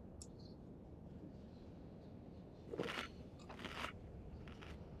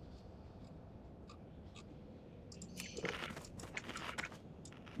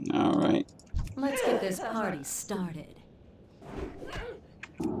 Alright. let's get this party started.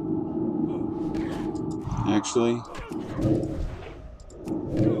 Actually,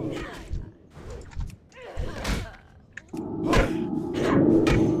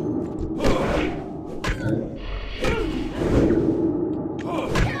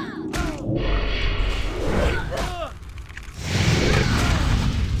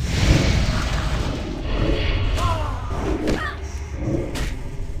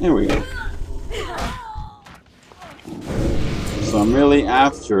 there we go. So I'm really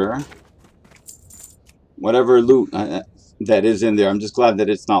after whatever loot that is in there. I'm just glad that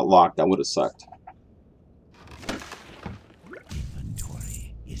it's not locked. That would have sucked.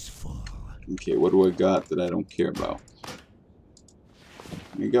 Inventory is full. Okay, what do I got that I don't care about?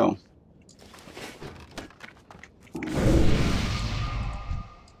 There you go.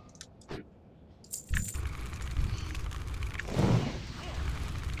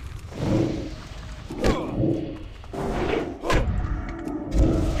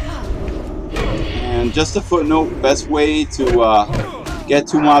 And just a footnote, best way to get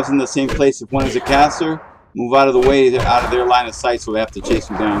two mobs in the same place if one is a caster, move out of the way, out of their line of sight so they have to chase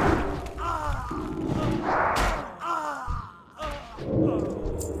you down.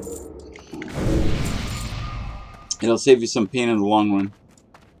 It'll save you some pain in the long run.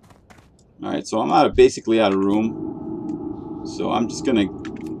 Alright, so I'm basically out of room. So I'm just gonna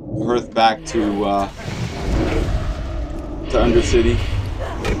hearth back to Undercity.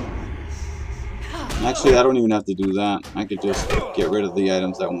 Actually, I don't even have to do that. I could just get rid of the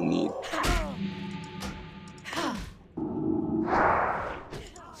items I won't need.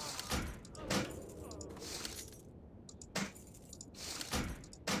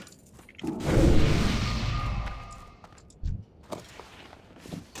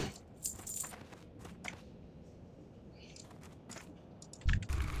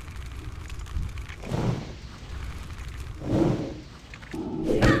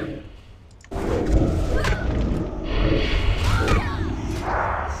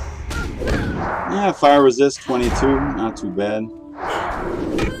 Yeah, fire resist 22, not too bad.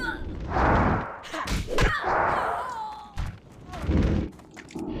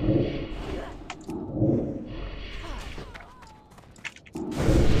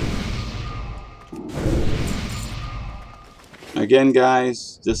 Again,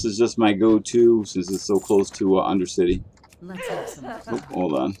 guys, this is just my go-to since it's so close to Undercity. Let's have some fun. Oh,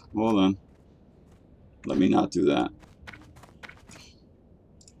 hold on, hold on. Let me not do that.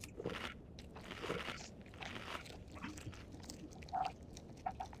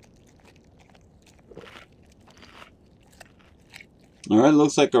 Alright,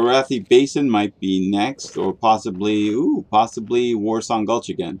 looks like Arathi Basin might be next, or possibly, ooh, possibly Warsong Gulch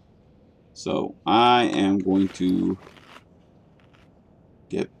again. So, I am going to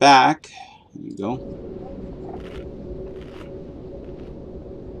get back. There we go.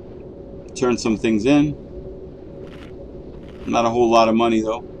 Turn some things in. Not a whole lot of money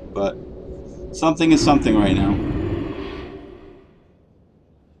though, but something is something right now.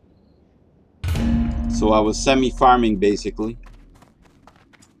 So I was semi-farming basically.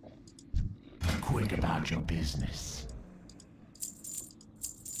 Quick about your business.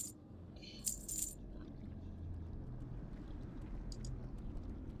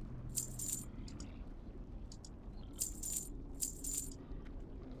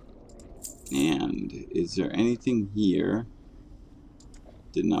 And is there anything here?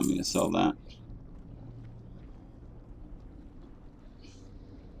 Did not mean to sell that.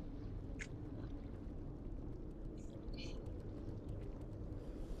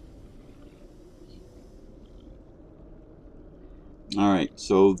 Alright,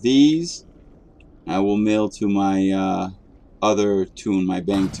 so these I will mail to my other tune, my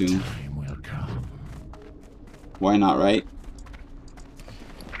bang tune. Time will come. Why not, right?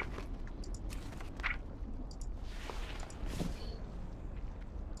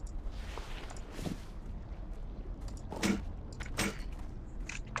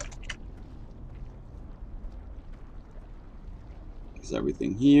 Is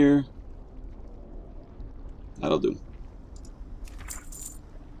everything here? That'll do.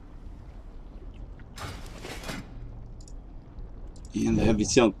 And the heavy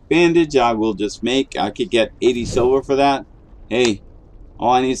silk bandage I will just make. I could get 80 silver for that. Hey,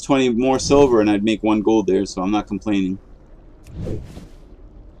 all I need is 20 more silver and I'd make 1 gold there, so I'm not complaining.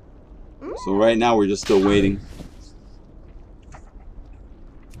 So right now we're just still waiting.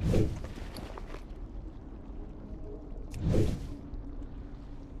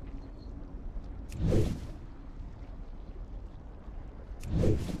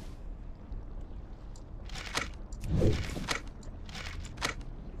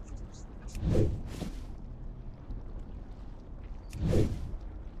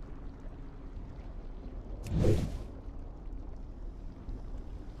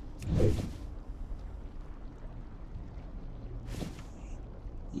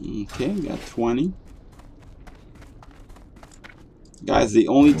 Okay, got 20. Guys, the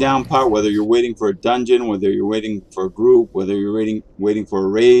only down part, whether you're waiting for a dungeon, whether you're waiting for a group, whether you're waiting for a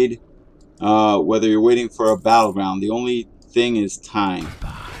raid, whether you're waiting for a battleground, the only thing is time.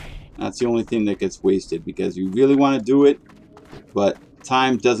 That's the only thing that gets wasted because you really want to do it, but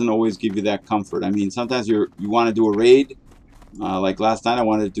time doesn't always give you that comfort. I mean, sometimes you want to do a raid, like last night I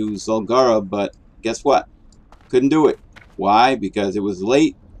wanted to do Zul'Gara, but guess what? Couldn't do it. Why? Because it was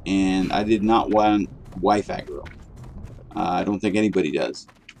late and I did not want wife aggro. I don't think anybody does.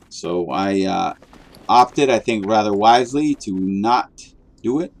 So I opted, I think rather wisely, to not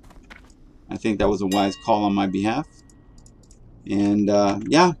do it. I think that was a wise call on my behalf. And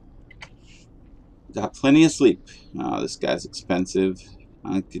yeah, got plenty of sleep. This guy's expensive.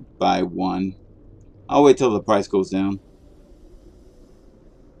 I could buy 1. I'll wait till the price goes down.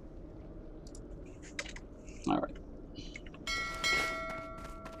 Alright.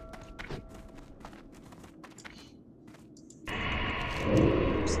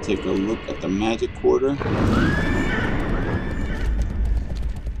 Let's take a look at the magic quarter.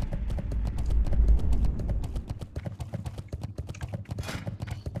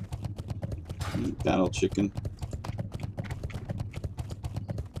 Battle chicken.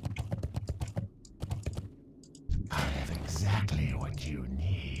 I have exactly what you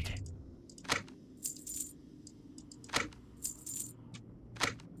need.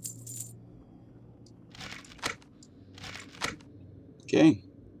 Okay.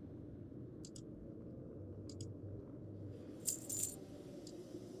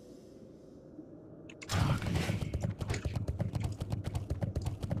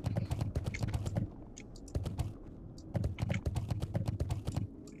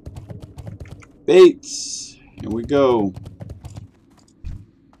 Baits. Here we go.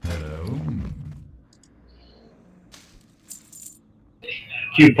 Hello.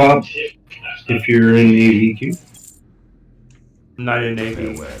 Q pop if you're in AVQ. Not in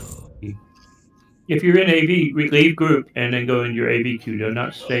AV. If you're in AV, leave group and then go in your AV queue. Do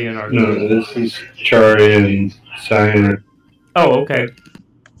not stay in our No, group. this is Charlie and Cyan. Oh, okay.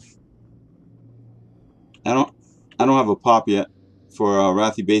 I don't have a pop yet for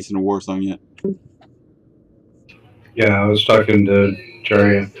Wrathy Basin or Warsong yet. Yeah, I was talking to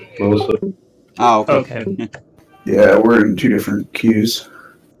Charlie and Melissa. Oh, okay. Okay. Yeah, we're in 2 different queues.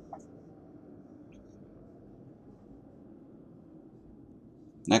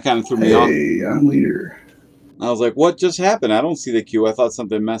 That kind of threw me off. Hey, I'm leader. I was like, what just happened? I don't see the queue. I thought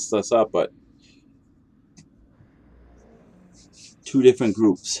something messed us up, but 2 different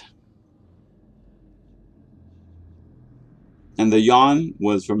groups. And the yawn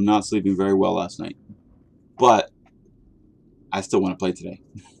was from not sleeping very well last night. But I still want to play today.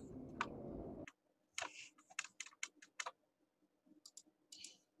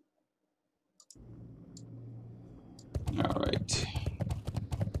 Alright.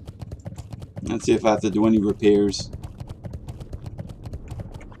 Let's see if I have to do any repairs.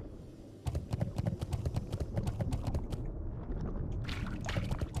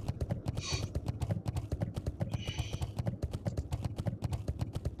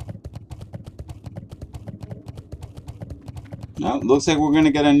 No, looks like we're gonna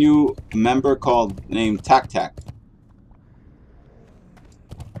get a new member named Tac Tac.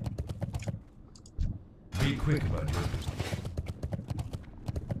 Be quick about your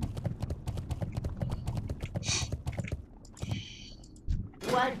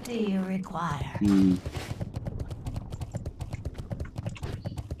What do you require?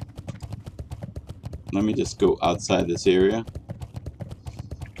 Let me just go outside this area.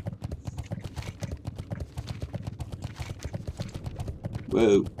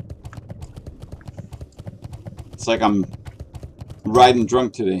 Whoa. It's like I'm riding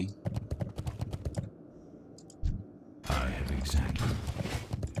drunk today. I have exactly.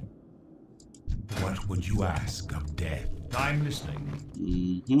 What would you ask of death? I'm listening.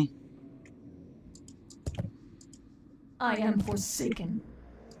 I am forsaken.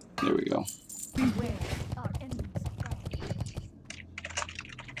 There we go. Beware our enemies.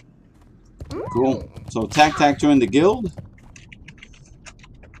 Cool. So Tac Tac joined the guild.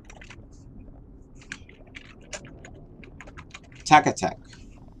 Tac Attack.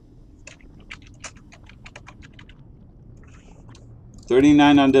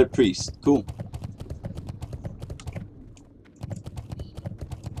 39 undead priest. Cool.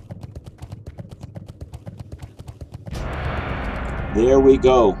 There we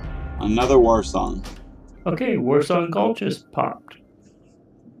go. Another war song. Okay, Warsong Gulch just popped.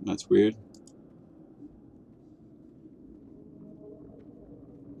 That's weird.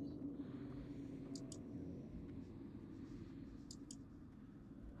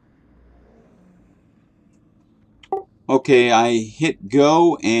 Okay, I hit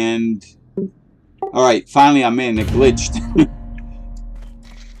go and... Alright, finally I'm in. It glitched.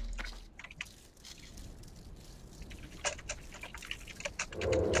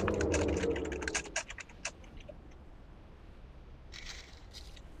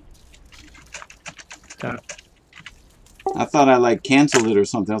 I thought I like canceled it or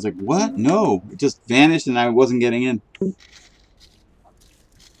something. I was like, what? No. It just vanished and I wasn't getting in.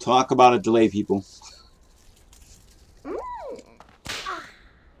 Talk about a delay, people.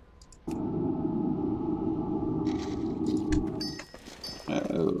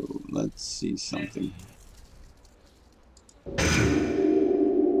 Oh, let's see something.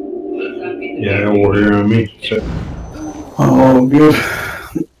 Yeah, I warrior on me. So. Oh, good.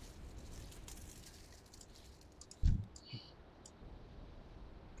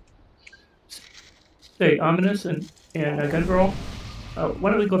 Hey, Ominus and Gun Girl, why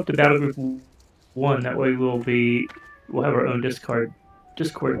don't we go up to Battle Group 1? That way we'll have our own Discord.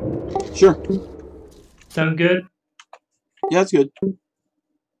 Sure. Sound good? Yeah, that's good.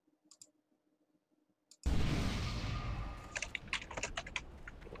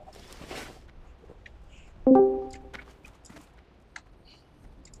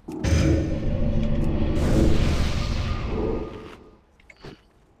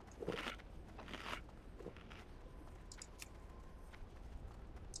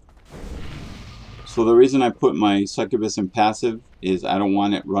 So the reason I put my succubus in passive is I don't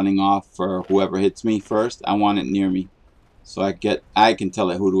want it running off for whoever hits me first. I want it near me. So I can tell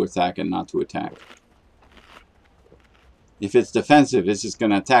it who to attack and not to attack. If it's defensive, it's just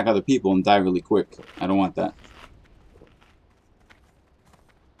going to attack other people and die really quick. I don't want that.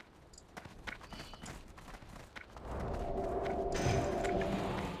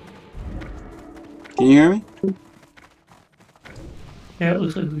 Can you hear me? Yeah, it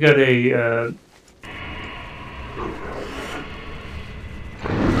looks like we got a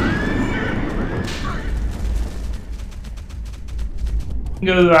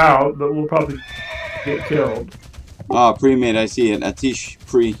go out, but we'll probably get killed. Oh, pre-made, I see it. Atish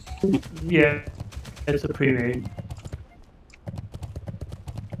pre. Yeah, it's a pre-made.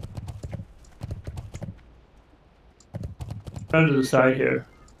 Run to the side here.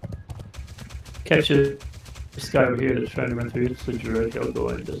 Catch this guy over here that's trying to run through. It's the druid. He'll go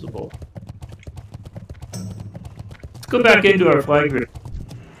invisible. Let's go back into our flag grid.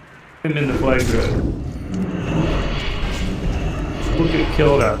 Him in the flag grid. We'll get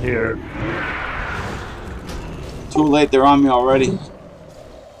killed out here. Too late, they're on me already.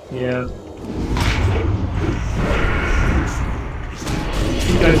 Yeah.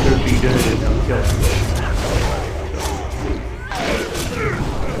 You guys are be good at it. Kill.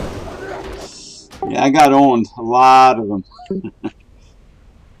 Yeah, I got owned. A lot of them.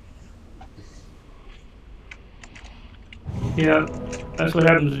 Yeah, that's what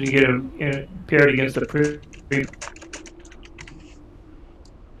happens when you get a paired against a pre.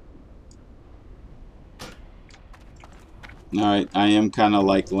 Alright, I am kind of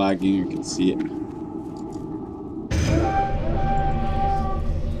like lagging. You can see it.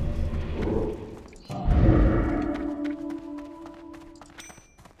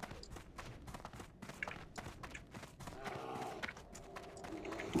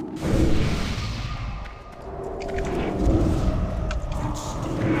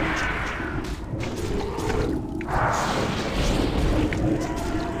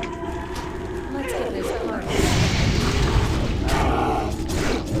 Let's get this card.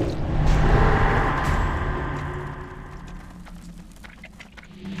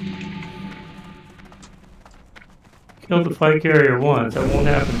 Kill the flight carrier once. That won't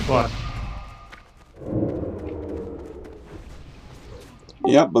happen twice.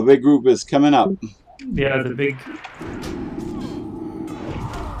 Yep, a big group is coming up. Yeah, the big.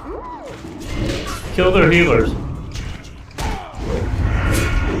 Kill their healers.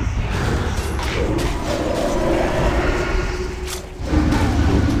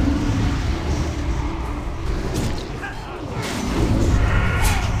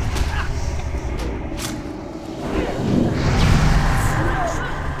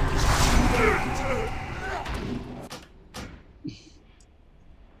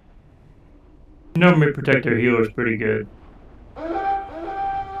 Normally protect their healers pretty good.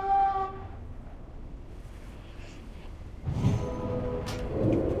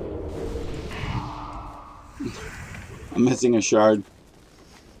 I'm missing a shard.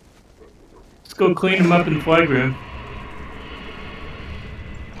 Let's go clean them up in the flag room.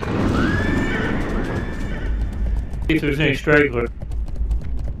 See if there's any stragglers.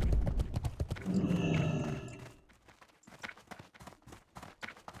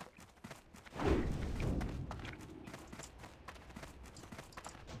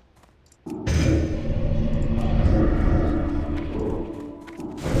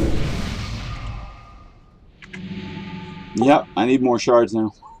 Yep, I need more shards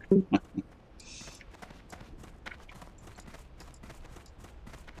now.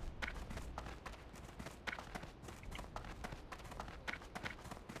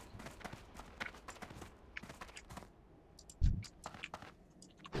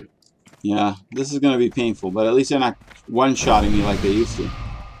 Yeah, this is going to be painful, but at least they're not one-shotting me like they used to.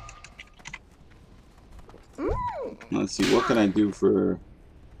 Let's see, what can I do for...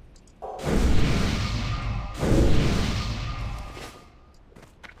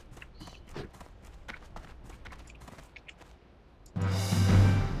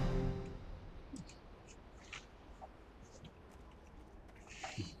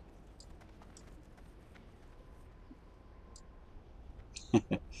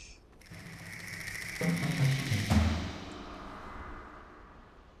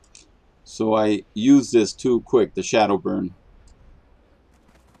 So I use this too quick, the shadow burn.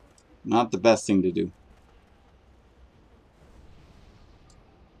 Not the best thing to do.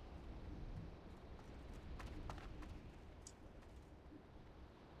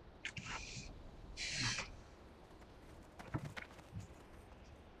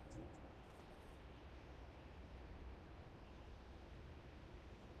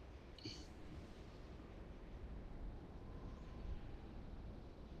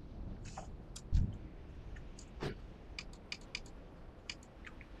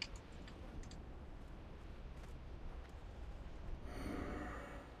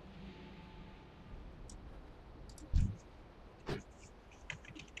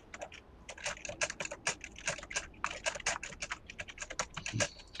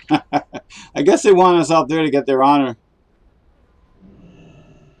 I guess they want us out there to get their honor.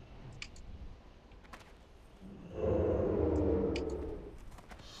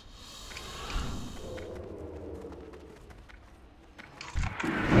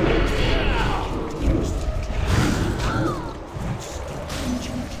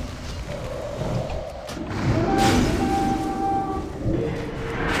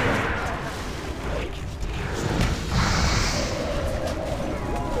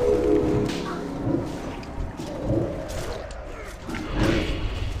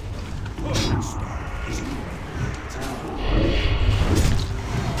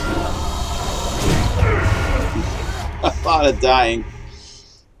 lot of dying.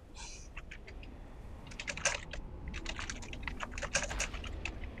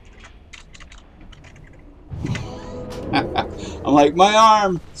 I'm like, my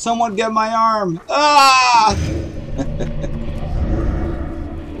arm! Someone get my arm! Ah!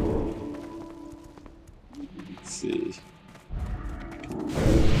 Let's see.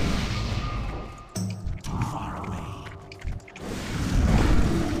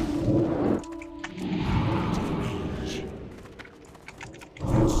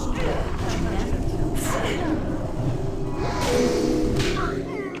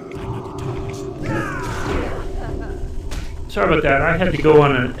 Sorry about that. I had to go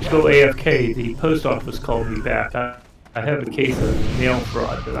go AFK. The post office called me back. I have a case of mail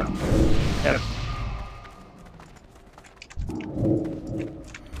fraud that I'm have.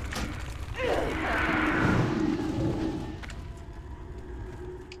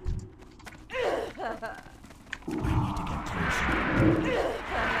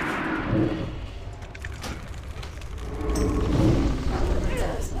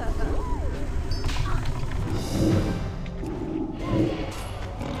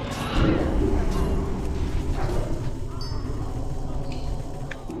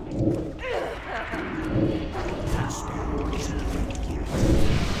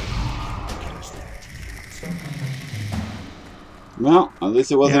 Well, at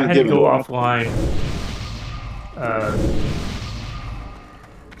least it wasn't I had given. to go offline.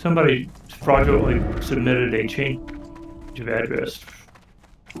 Somebody fraudulently submitted a change of address.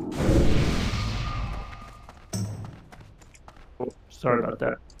 Oh, sorry about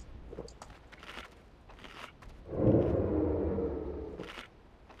that.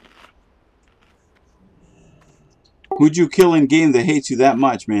 Who'd you kill in game that hates you that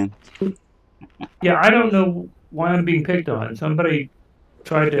much, man? Yeah, I don't know why I'm being picked on. Somebody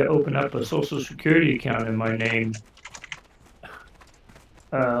tried to open up a Social Security account in my name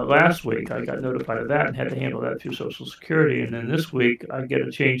last week. I got notified of that and had to handle that through Social Security. And then this week, I get a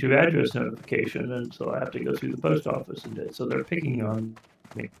change of address notification, and so I have to go through the post office and do it. So they're picking on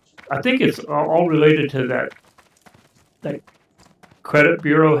me. I think it's all related to that credit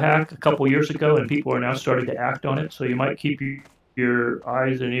bureau hack a couple years ago, and people are now starting to act on it. So you might keep your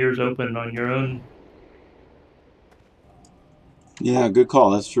eyes and ears open on your own. Yeah, good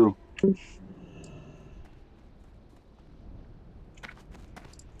call. That's true.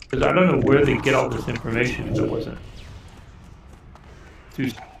 Because I don't know where they get all this information if it wasn't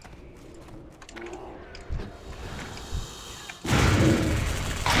too.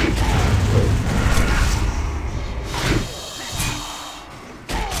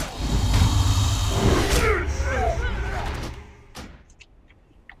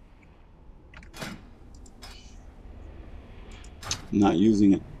 Not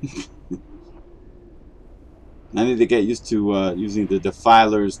using it. I need to get used to using the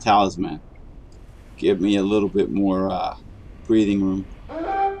Defiler's Talisman. Give me a little bit more breathing room.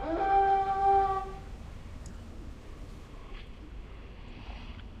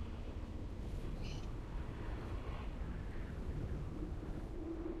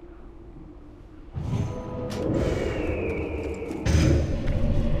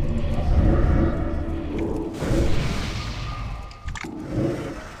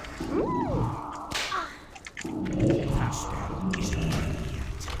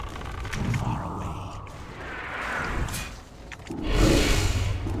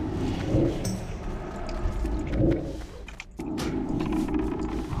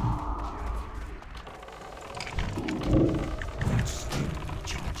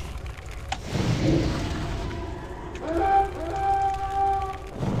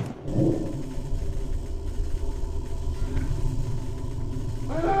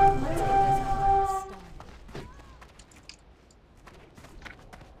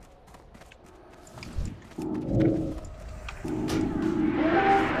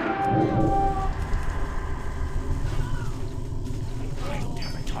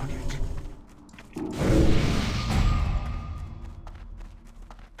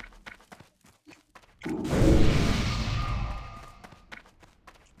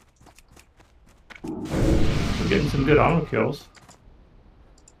 We're getting some good auto kills.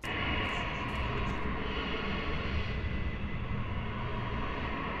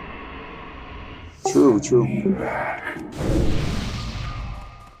 True, true.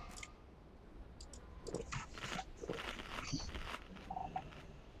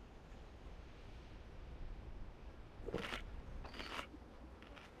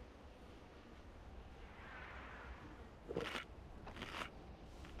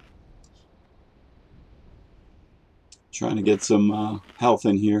 Trying to get some health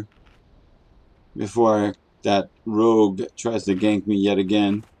in here before I that rogue tries to gank me yet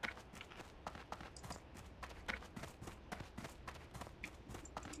again.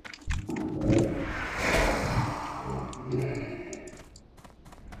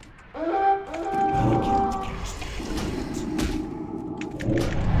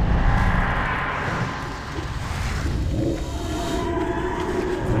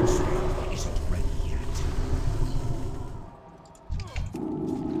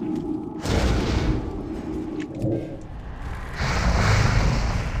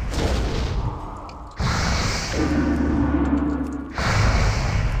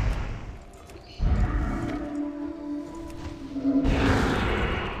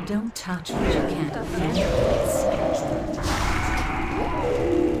 Don't touch what you can't handle.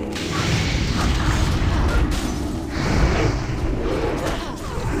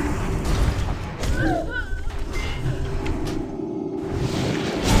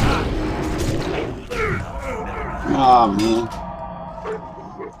 Oh man.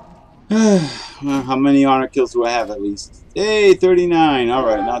 Well, how many honor kills do I have at least? Hey, 39.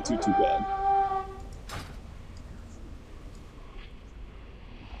 Alright, not too bad.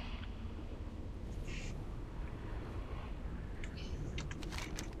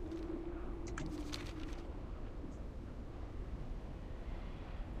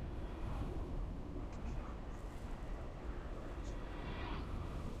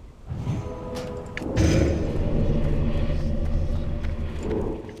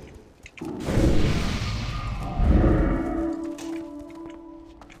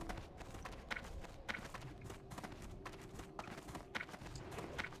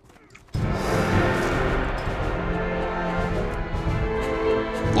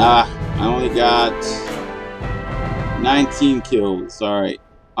 I only got 19 kills. Alright.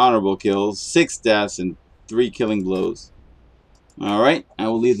 Honorable kills. 6 deaths and 3 killing blows. Alright. I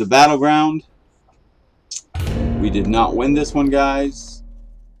will leave the battleground. We did not win this one, guys.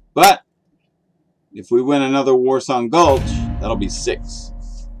 But if we win another Warsong Gulch, that'll be 6.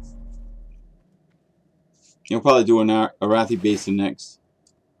 You'll probably do an Arathi Basin next.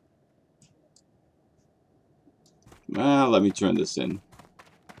 Well, let me turn this in.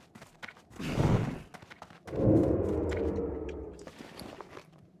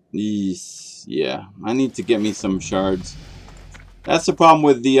 Yeah, I need to get me some shards. That's the problem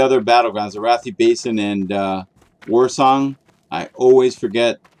with the other battlegrounds, Arathi Basin and Warsong. I always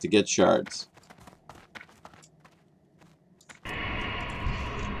forget to get shards.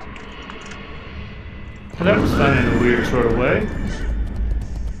 Well, that was done in a weird sort of way.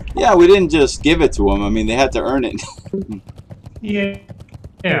 Yeah, we didn't just give it to them. I mean, they had to earn it.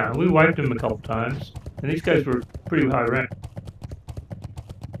 Yeah, we wiped them a couple times, and these guys were pretty high rank.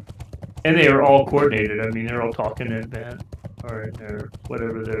 And they were all coordinated. I mean, they're all talking in advance, or in their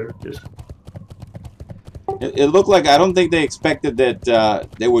whatever they're just. It looked like, I don't think they expected that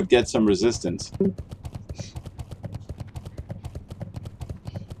they would get some resistance.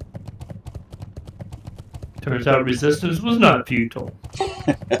 Turns out resistance was not futile.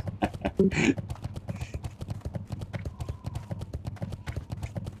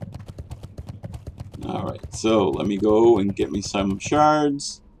 Alright, so let me go and get me some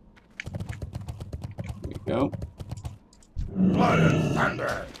shards. There we go. Blood and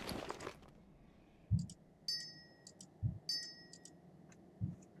thunder.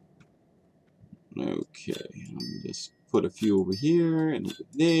 Okay, let me just put a few over here, and over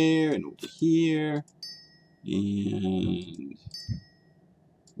there, and over here. And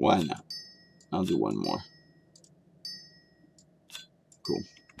why not? I'll do one more. Cool.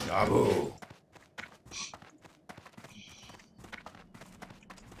 Yabu.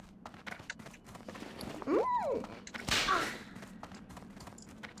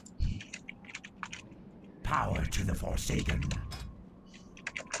 Power to the Forsaken.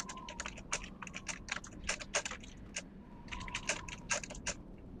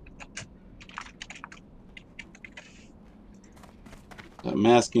 I'm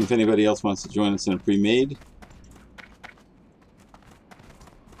asking if anybody else wants to join us in a pre-made.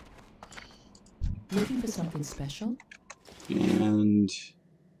 Looking for something special? And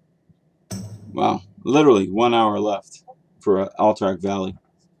wow, literally 1 hour left for Alterac Valley.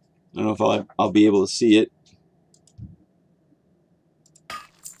 I don't know if I'll be able to see it.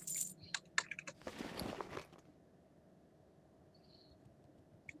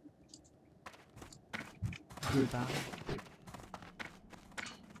 Goodbye.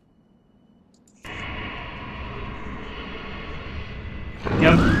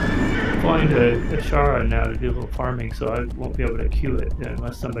 Yep. Find a Shara now to do a little farming, so I won't be able to queue it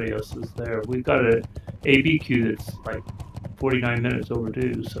unless somebody else is there. We've got an AB queue that's like 49 minutes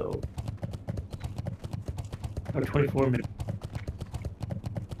overdue, so or 24 minutes.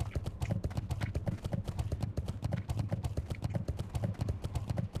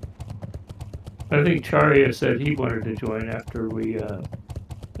 I think Charya said he wanted to join after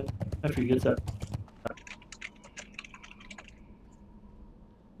he gets up.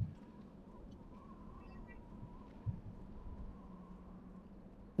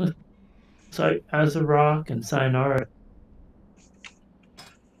 So Azarok and Sayonara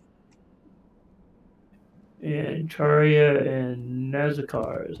and Charya and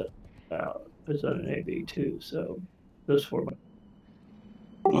Nazakar is on an AB too. So those 4.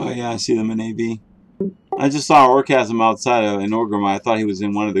 Oh yeah, I see them in AB. I just saw Orchasm outside in Orgrimmar. I thought he was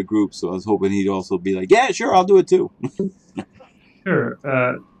in one of the groups, so I was hoping he'd also be like, yeah, sure, I'll do it too. Sure.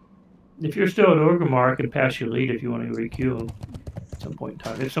 If you're still at Orgrimmar, I can pass you lead if you want to re-queue him at some point in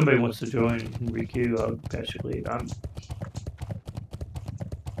time. If somebody wants to join and re-queue, I'll pass you lead.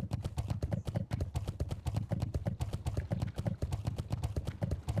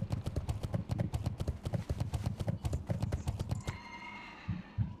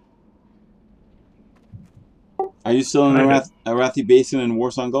 Are you still in Arathi Basin and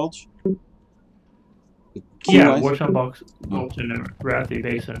Warsong Gulch? Yeah, Warsong Gulch and Arathi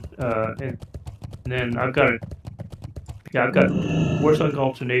Basin. And then I've got Warsong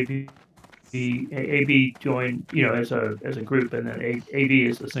Gulch and AB joined, as a group, and then AB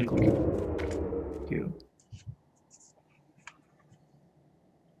is a single queue.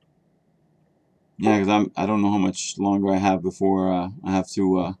 Yeah, because I don't know how much longer I have before I have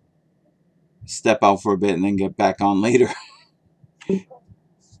to step out for a bit and then get back on later.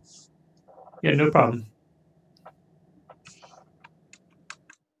 Yeah, no problem.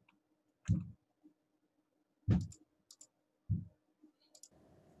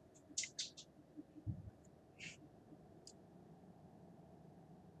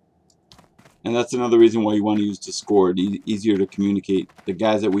 And that's another reason why you want to use Discord. Easier to communicate. The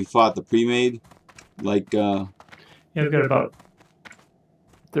guys that we fought, the Premade, like... Yeah, I've got about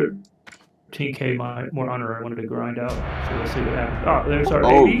 13k more honor I wanted to grind out. So let's see what happens. Oh, there's our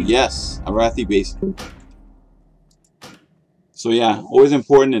AB. Yes, Arathi Basin. So yeah, always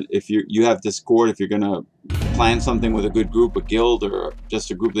important if you have Discord, if you're going to plan something with a good group, a guild, or just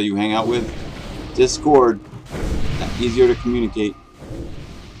a group that you hang out with. Discord, easier to communicate.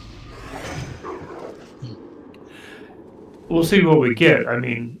 We'll see what we get. I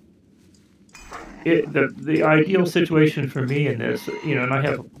mean, the ideal situation for me in this, and I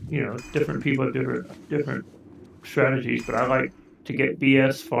have, different people have different strategies, but I like to get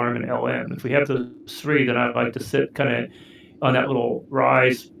BS, farm, and LM. If we have those 3, then I'd like to sit kind of on that little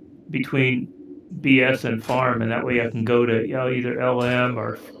rise between BS and farm, and that way I can go to either LM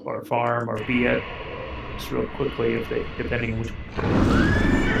or farm or BS real quickly depending on which.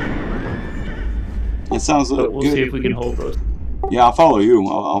 It sounds good. We'll see if we can hold those. Yeah, I'll follow you.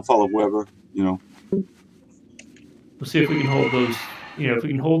 I'll follow whoever, We'll see if we can hold those. If we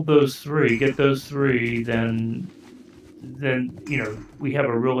can hold those 3, get those 3, then we have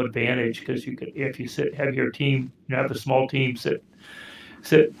a real advantage because if you have your team, have a small team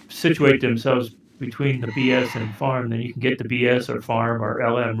situate themselves between the BS and farm, then you can get the BS or farm or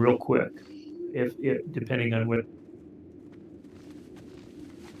LM real quick, if depending on what.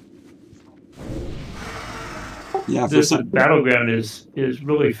 Yeah, this battleground is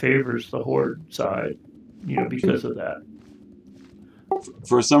really favors the Horde side, because of that.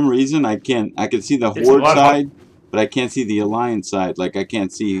 For some reason, I can see the Horde side, but I can't see the Alliance side. Like I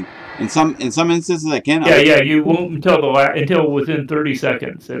can't see in some instances I can. Yeah, you won't until within 30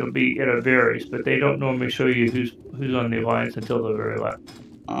 seconds. It varies, but they don't normally show you who's on the Alliance until the very last.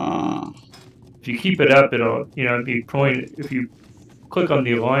 If you keep it up, it'll be point. If you click on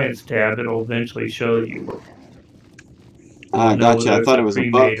the Alliance tab, it'll eventually show you. Gotcha. I thought it was a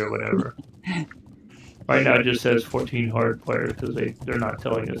bug or whatever. Right now, it just says 14 hard players because they're not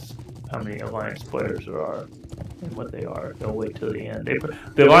telling us how many Alliance players there are and what they are. They'll wait till the end.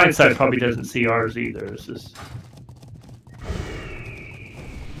 The Alliance side probably doesn't see ours either. It's just...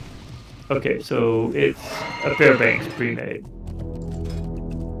 Okay, so it's a Fairbanks Premade.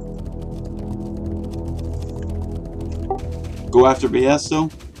 Go after BS though?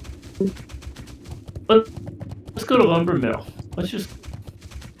 Let's go to Lumber Mill.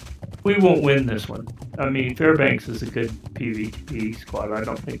 We won't win this one. I mean, Fairbanks is a good PvP squad. I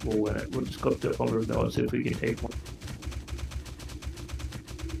don't think we'll win it. We'll just go up to Lumber Mill and see if we can take one.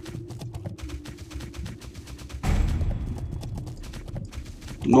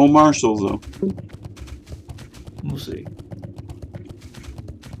 No marshals though. We'll see.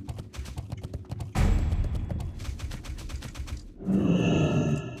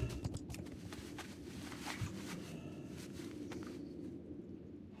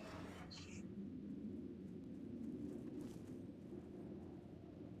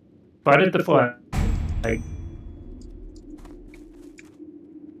 Fight at the flag.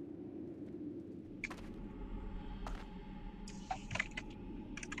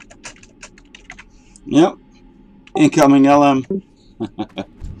 Yep. Incoming LM.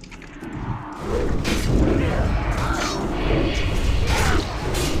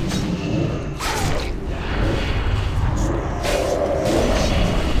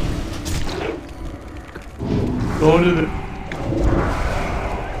 Going to the...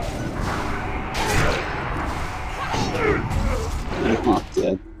 Oh,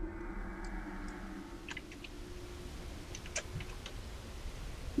 dead.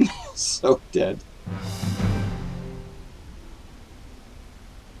 So dead.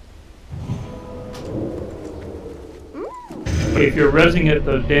 If you're resing at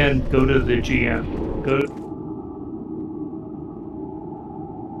the den, go to the GM. Go to...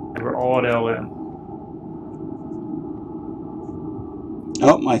 We're all at LM.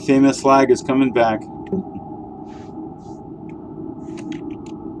 Oh, my famous flag is coming back.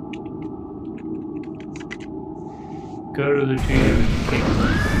 Go to the GM.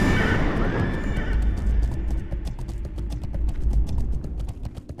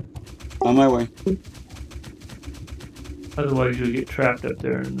 On my way. Otherwise, you'll get trapped up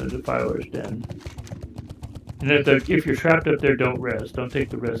there in the Defiler's den. And if you're trapped up there, don't rest. Don't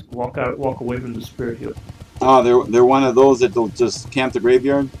take the risk. Walk away from the spirit hill. Oh, they're one of those that will just camp the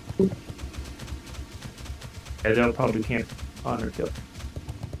graveyard? Yeah, they'll probably camp honor kill.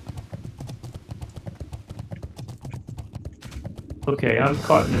 Okay, I'm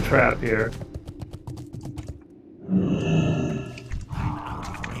caught in a trap here. I'm out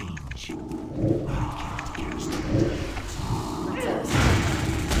of range. I can't cast it.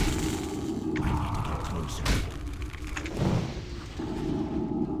 I need to get closer.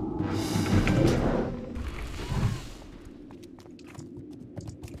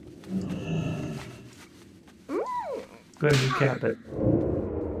 Go ahead and cap it.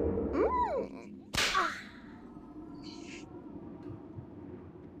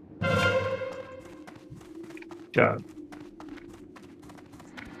 Job.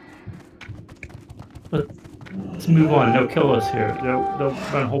 Let's move on. They'll kill us here. They'll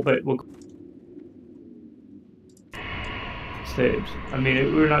run a whole bit. We'll saves. I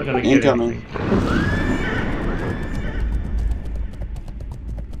mean, we're not going to get Incoming. anything.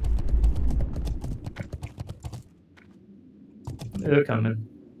 They're coming.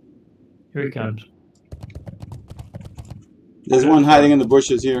 Here he comes. There's one hiding in the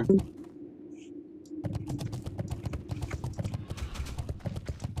bushes here.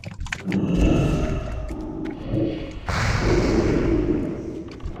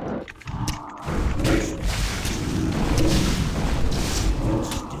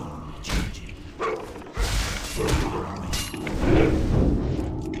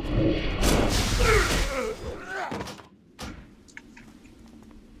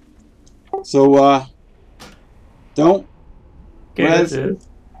 So, don't. Okay, that's it.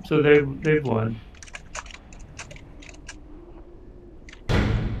 So they've won.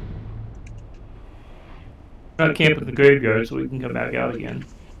 We're not camping the graveyard, so we can come back out again.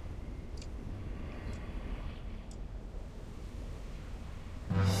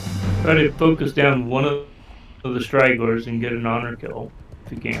 Try to focus down one of the stragglers and get an honor kill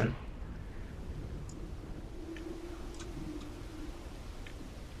if you can.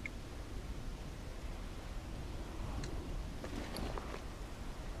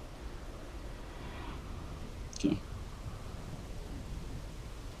 Okay.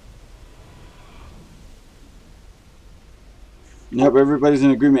 Nope, everybody's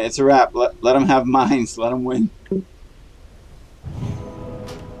in agreement. It's a wrap. Let them have mines. Let them win.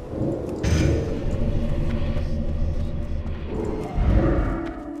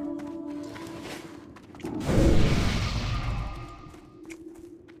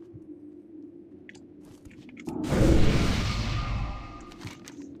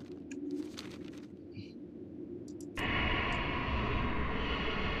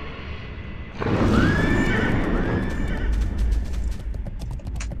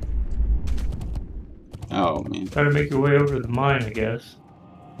 Oh, man. Try to make your way over to the mine, I guess.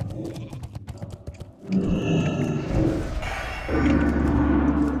 I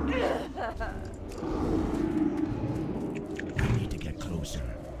need to get closer.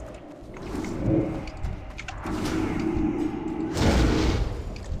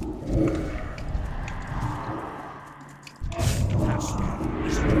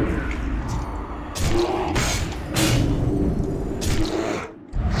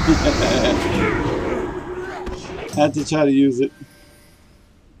 Had to try to use it.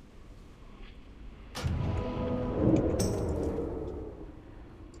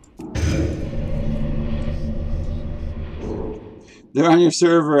 They're on your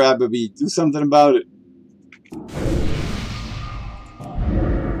server, Ababy. Do something about it.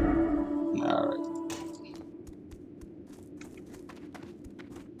 Alright.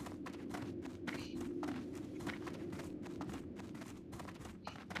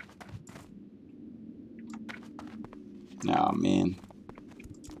 Oh, man.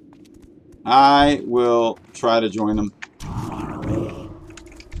 I will try to join them. Far away.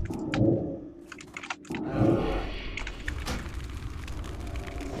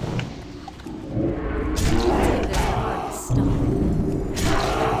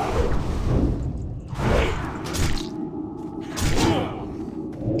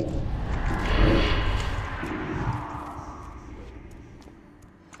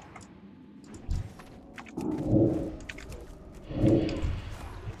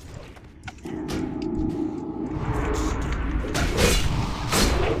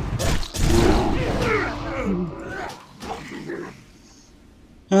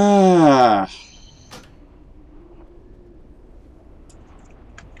 Ah.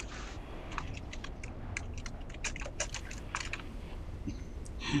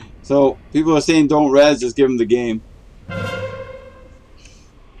 So, people are saying don't res, just give them the game.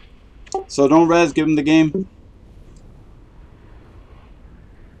 So don't res, give them the game.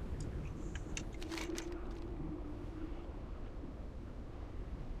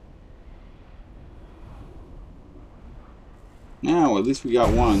 Yeah, well, at least we got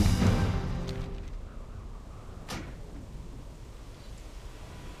one.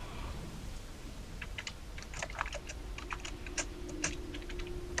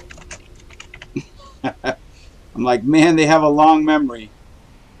 I'm like, man, they have a long memory.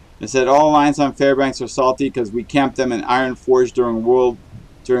 They said all lines on Fairbanks are salty because we camped them in Iron Forge during world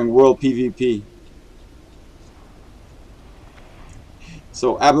PvP.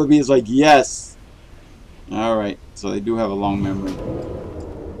 So Ababy is like, yes. All right, so they do have a long memory.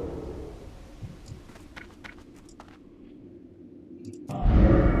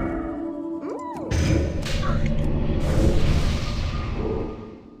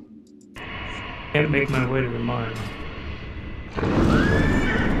 Can't make my way to the mine.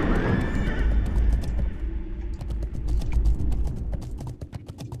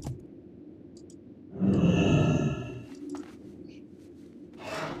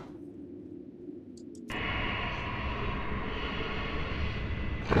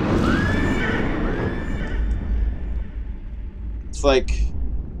 It's like,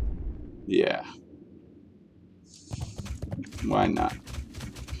 yeah. Why not?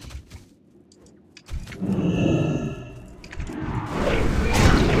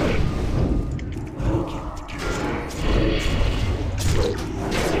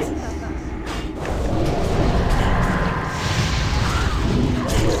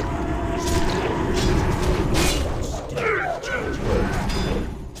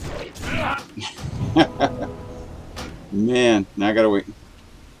 Man, now I gotta wait.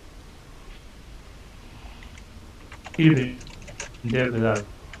 He'd have been dead without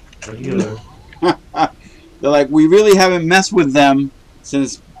a healer. They're like, we really haven't messed with them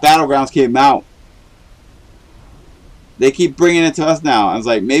since Battlegrounds came out. They keep bringing it to us now. I was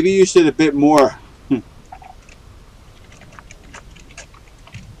like, maybe you should a bit more.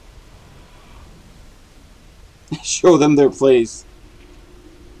 Show them their place.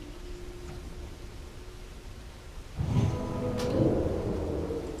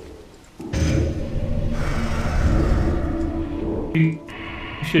 You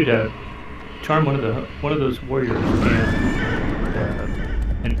should charm one of those warriors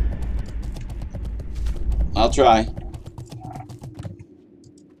and I'll try.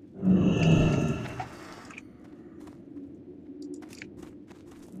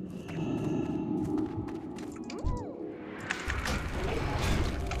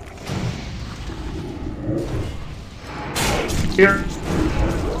 here.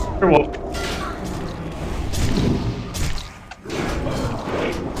 Well,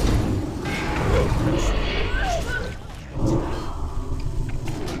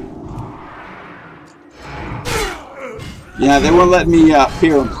 yeah, they won't let me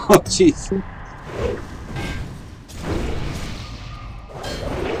peer them. Oh, jeez.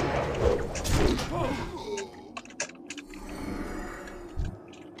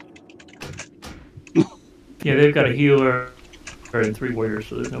 yeah, they've got a healer and 3 warriors,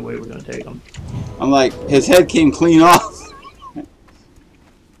 so there's no way we're going to take them. I'm like, his head came clean off. I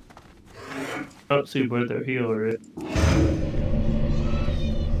don't see where their healer is.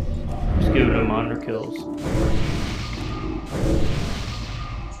 Just giving them honor kills.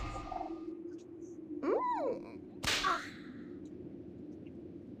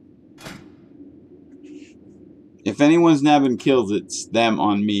 If If anyone's nabbing kills, it's them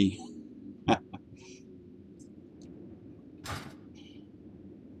on me.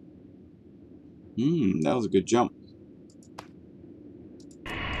 That was a good jump.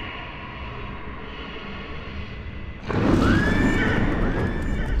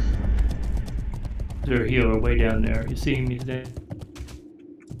 There's a healer way down there. You see him? He's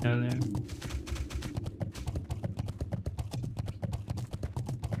down there.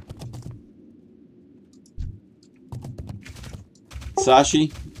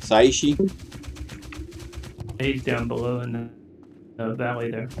 Saishi? He's down below in the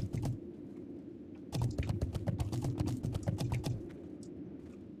valley there.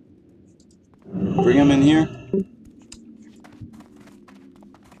 Bring him in here.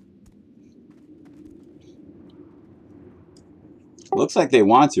 Looks like they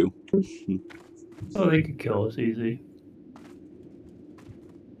want to. Oh, they could kill us easy.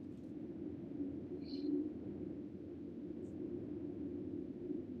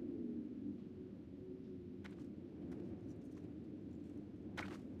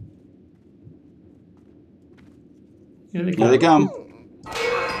 Here they come. Here they come.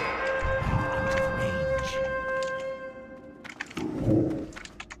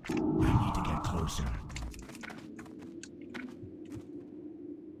 I need to get closer.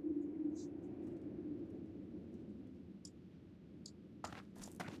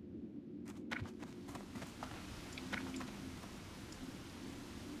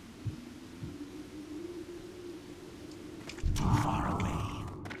 Too far away.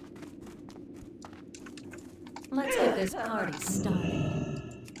 Let's get this party started.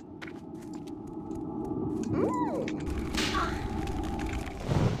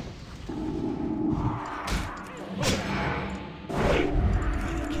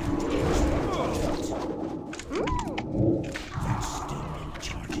 That's still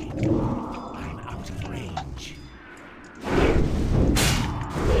recharging. I'm out of range.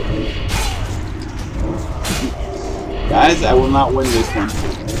 Guys, I will not win this one.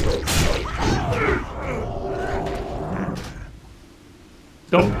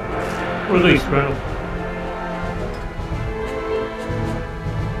 Don't release, Reynolds.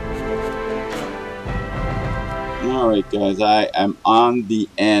 Alright guys, I am on the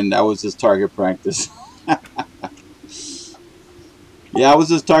end. That was just target practice. Yeah, I was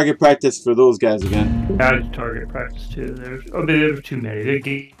just target practice for those guys again. I had target practice too. There were too many.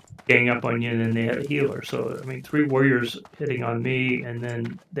 They gang up on you, and then they had a healer. So I mean, 3 warriors hitting on me, and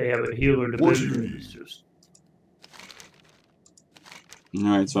then they have a healer division. It's just...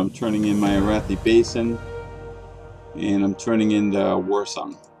 Alright, so I'm turning in my Arathi Basin. And I'm turning in the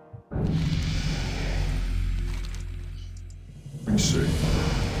Warsong. Be safe.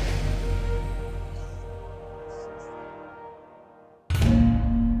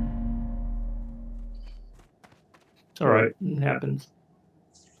 It's alright. It happens.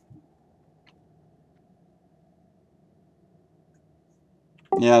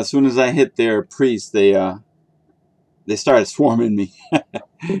 Yeah, as soon as I hit their priest, they started swarming me.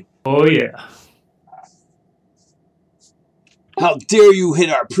 Oh yeah. How dare you hit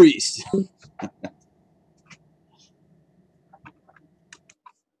our priest? But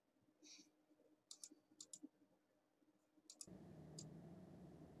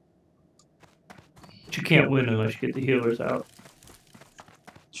you can't win unless you get the healers out.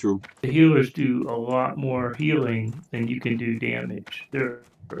 True. The healers do a lot more healing than you can do damage. They're,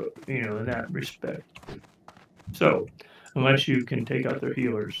 in that respect. So, unless you can take out their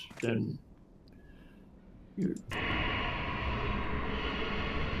healers, then you're...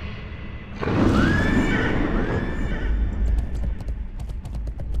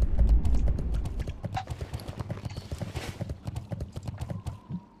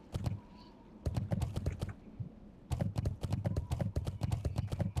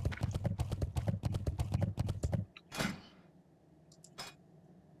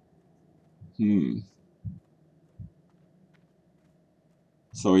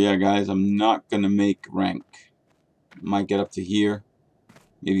 So yeah, guys, I'm not gonna make rank. Might get up to here,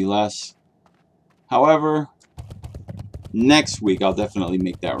 maybe less. However, next week I'll definitely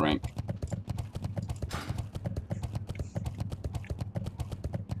make that rank.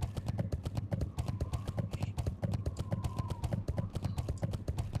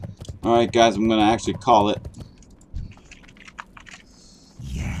 Alright guys, I'm gonna actually call it.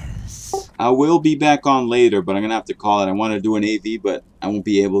 Yes. I will be back on later, but I'm gonna have to call it. I want to do an AV, but I won't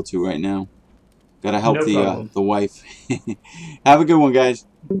be able to right now. Gotta help No the wife. Have a good one, guys.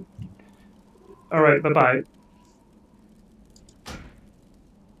 All right, bye-bye.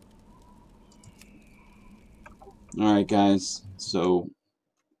 Alright, guys. So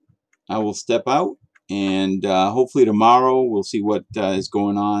I will step out And hopefully tomorrow we'll see what is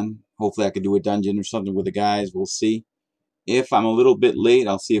going on. Hopefully I could do a dungeon or something with the guys. We'll see. If I'm a little bit late,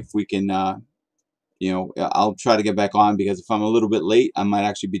 I'll see if we can, you know, I'll try to get back on, because if I'm a little bit late, I might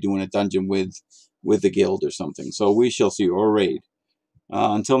actually be doing a dungeon with the guild or something. So we shall see, or raid.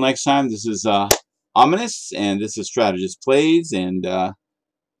 Until next time, this is Ominus, and this is Strategyst Plays, and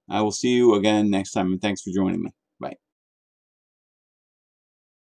I will see you again next time, and thanks for joining me.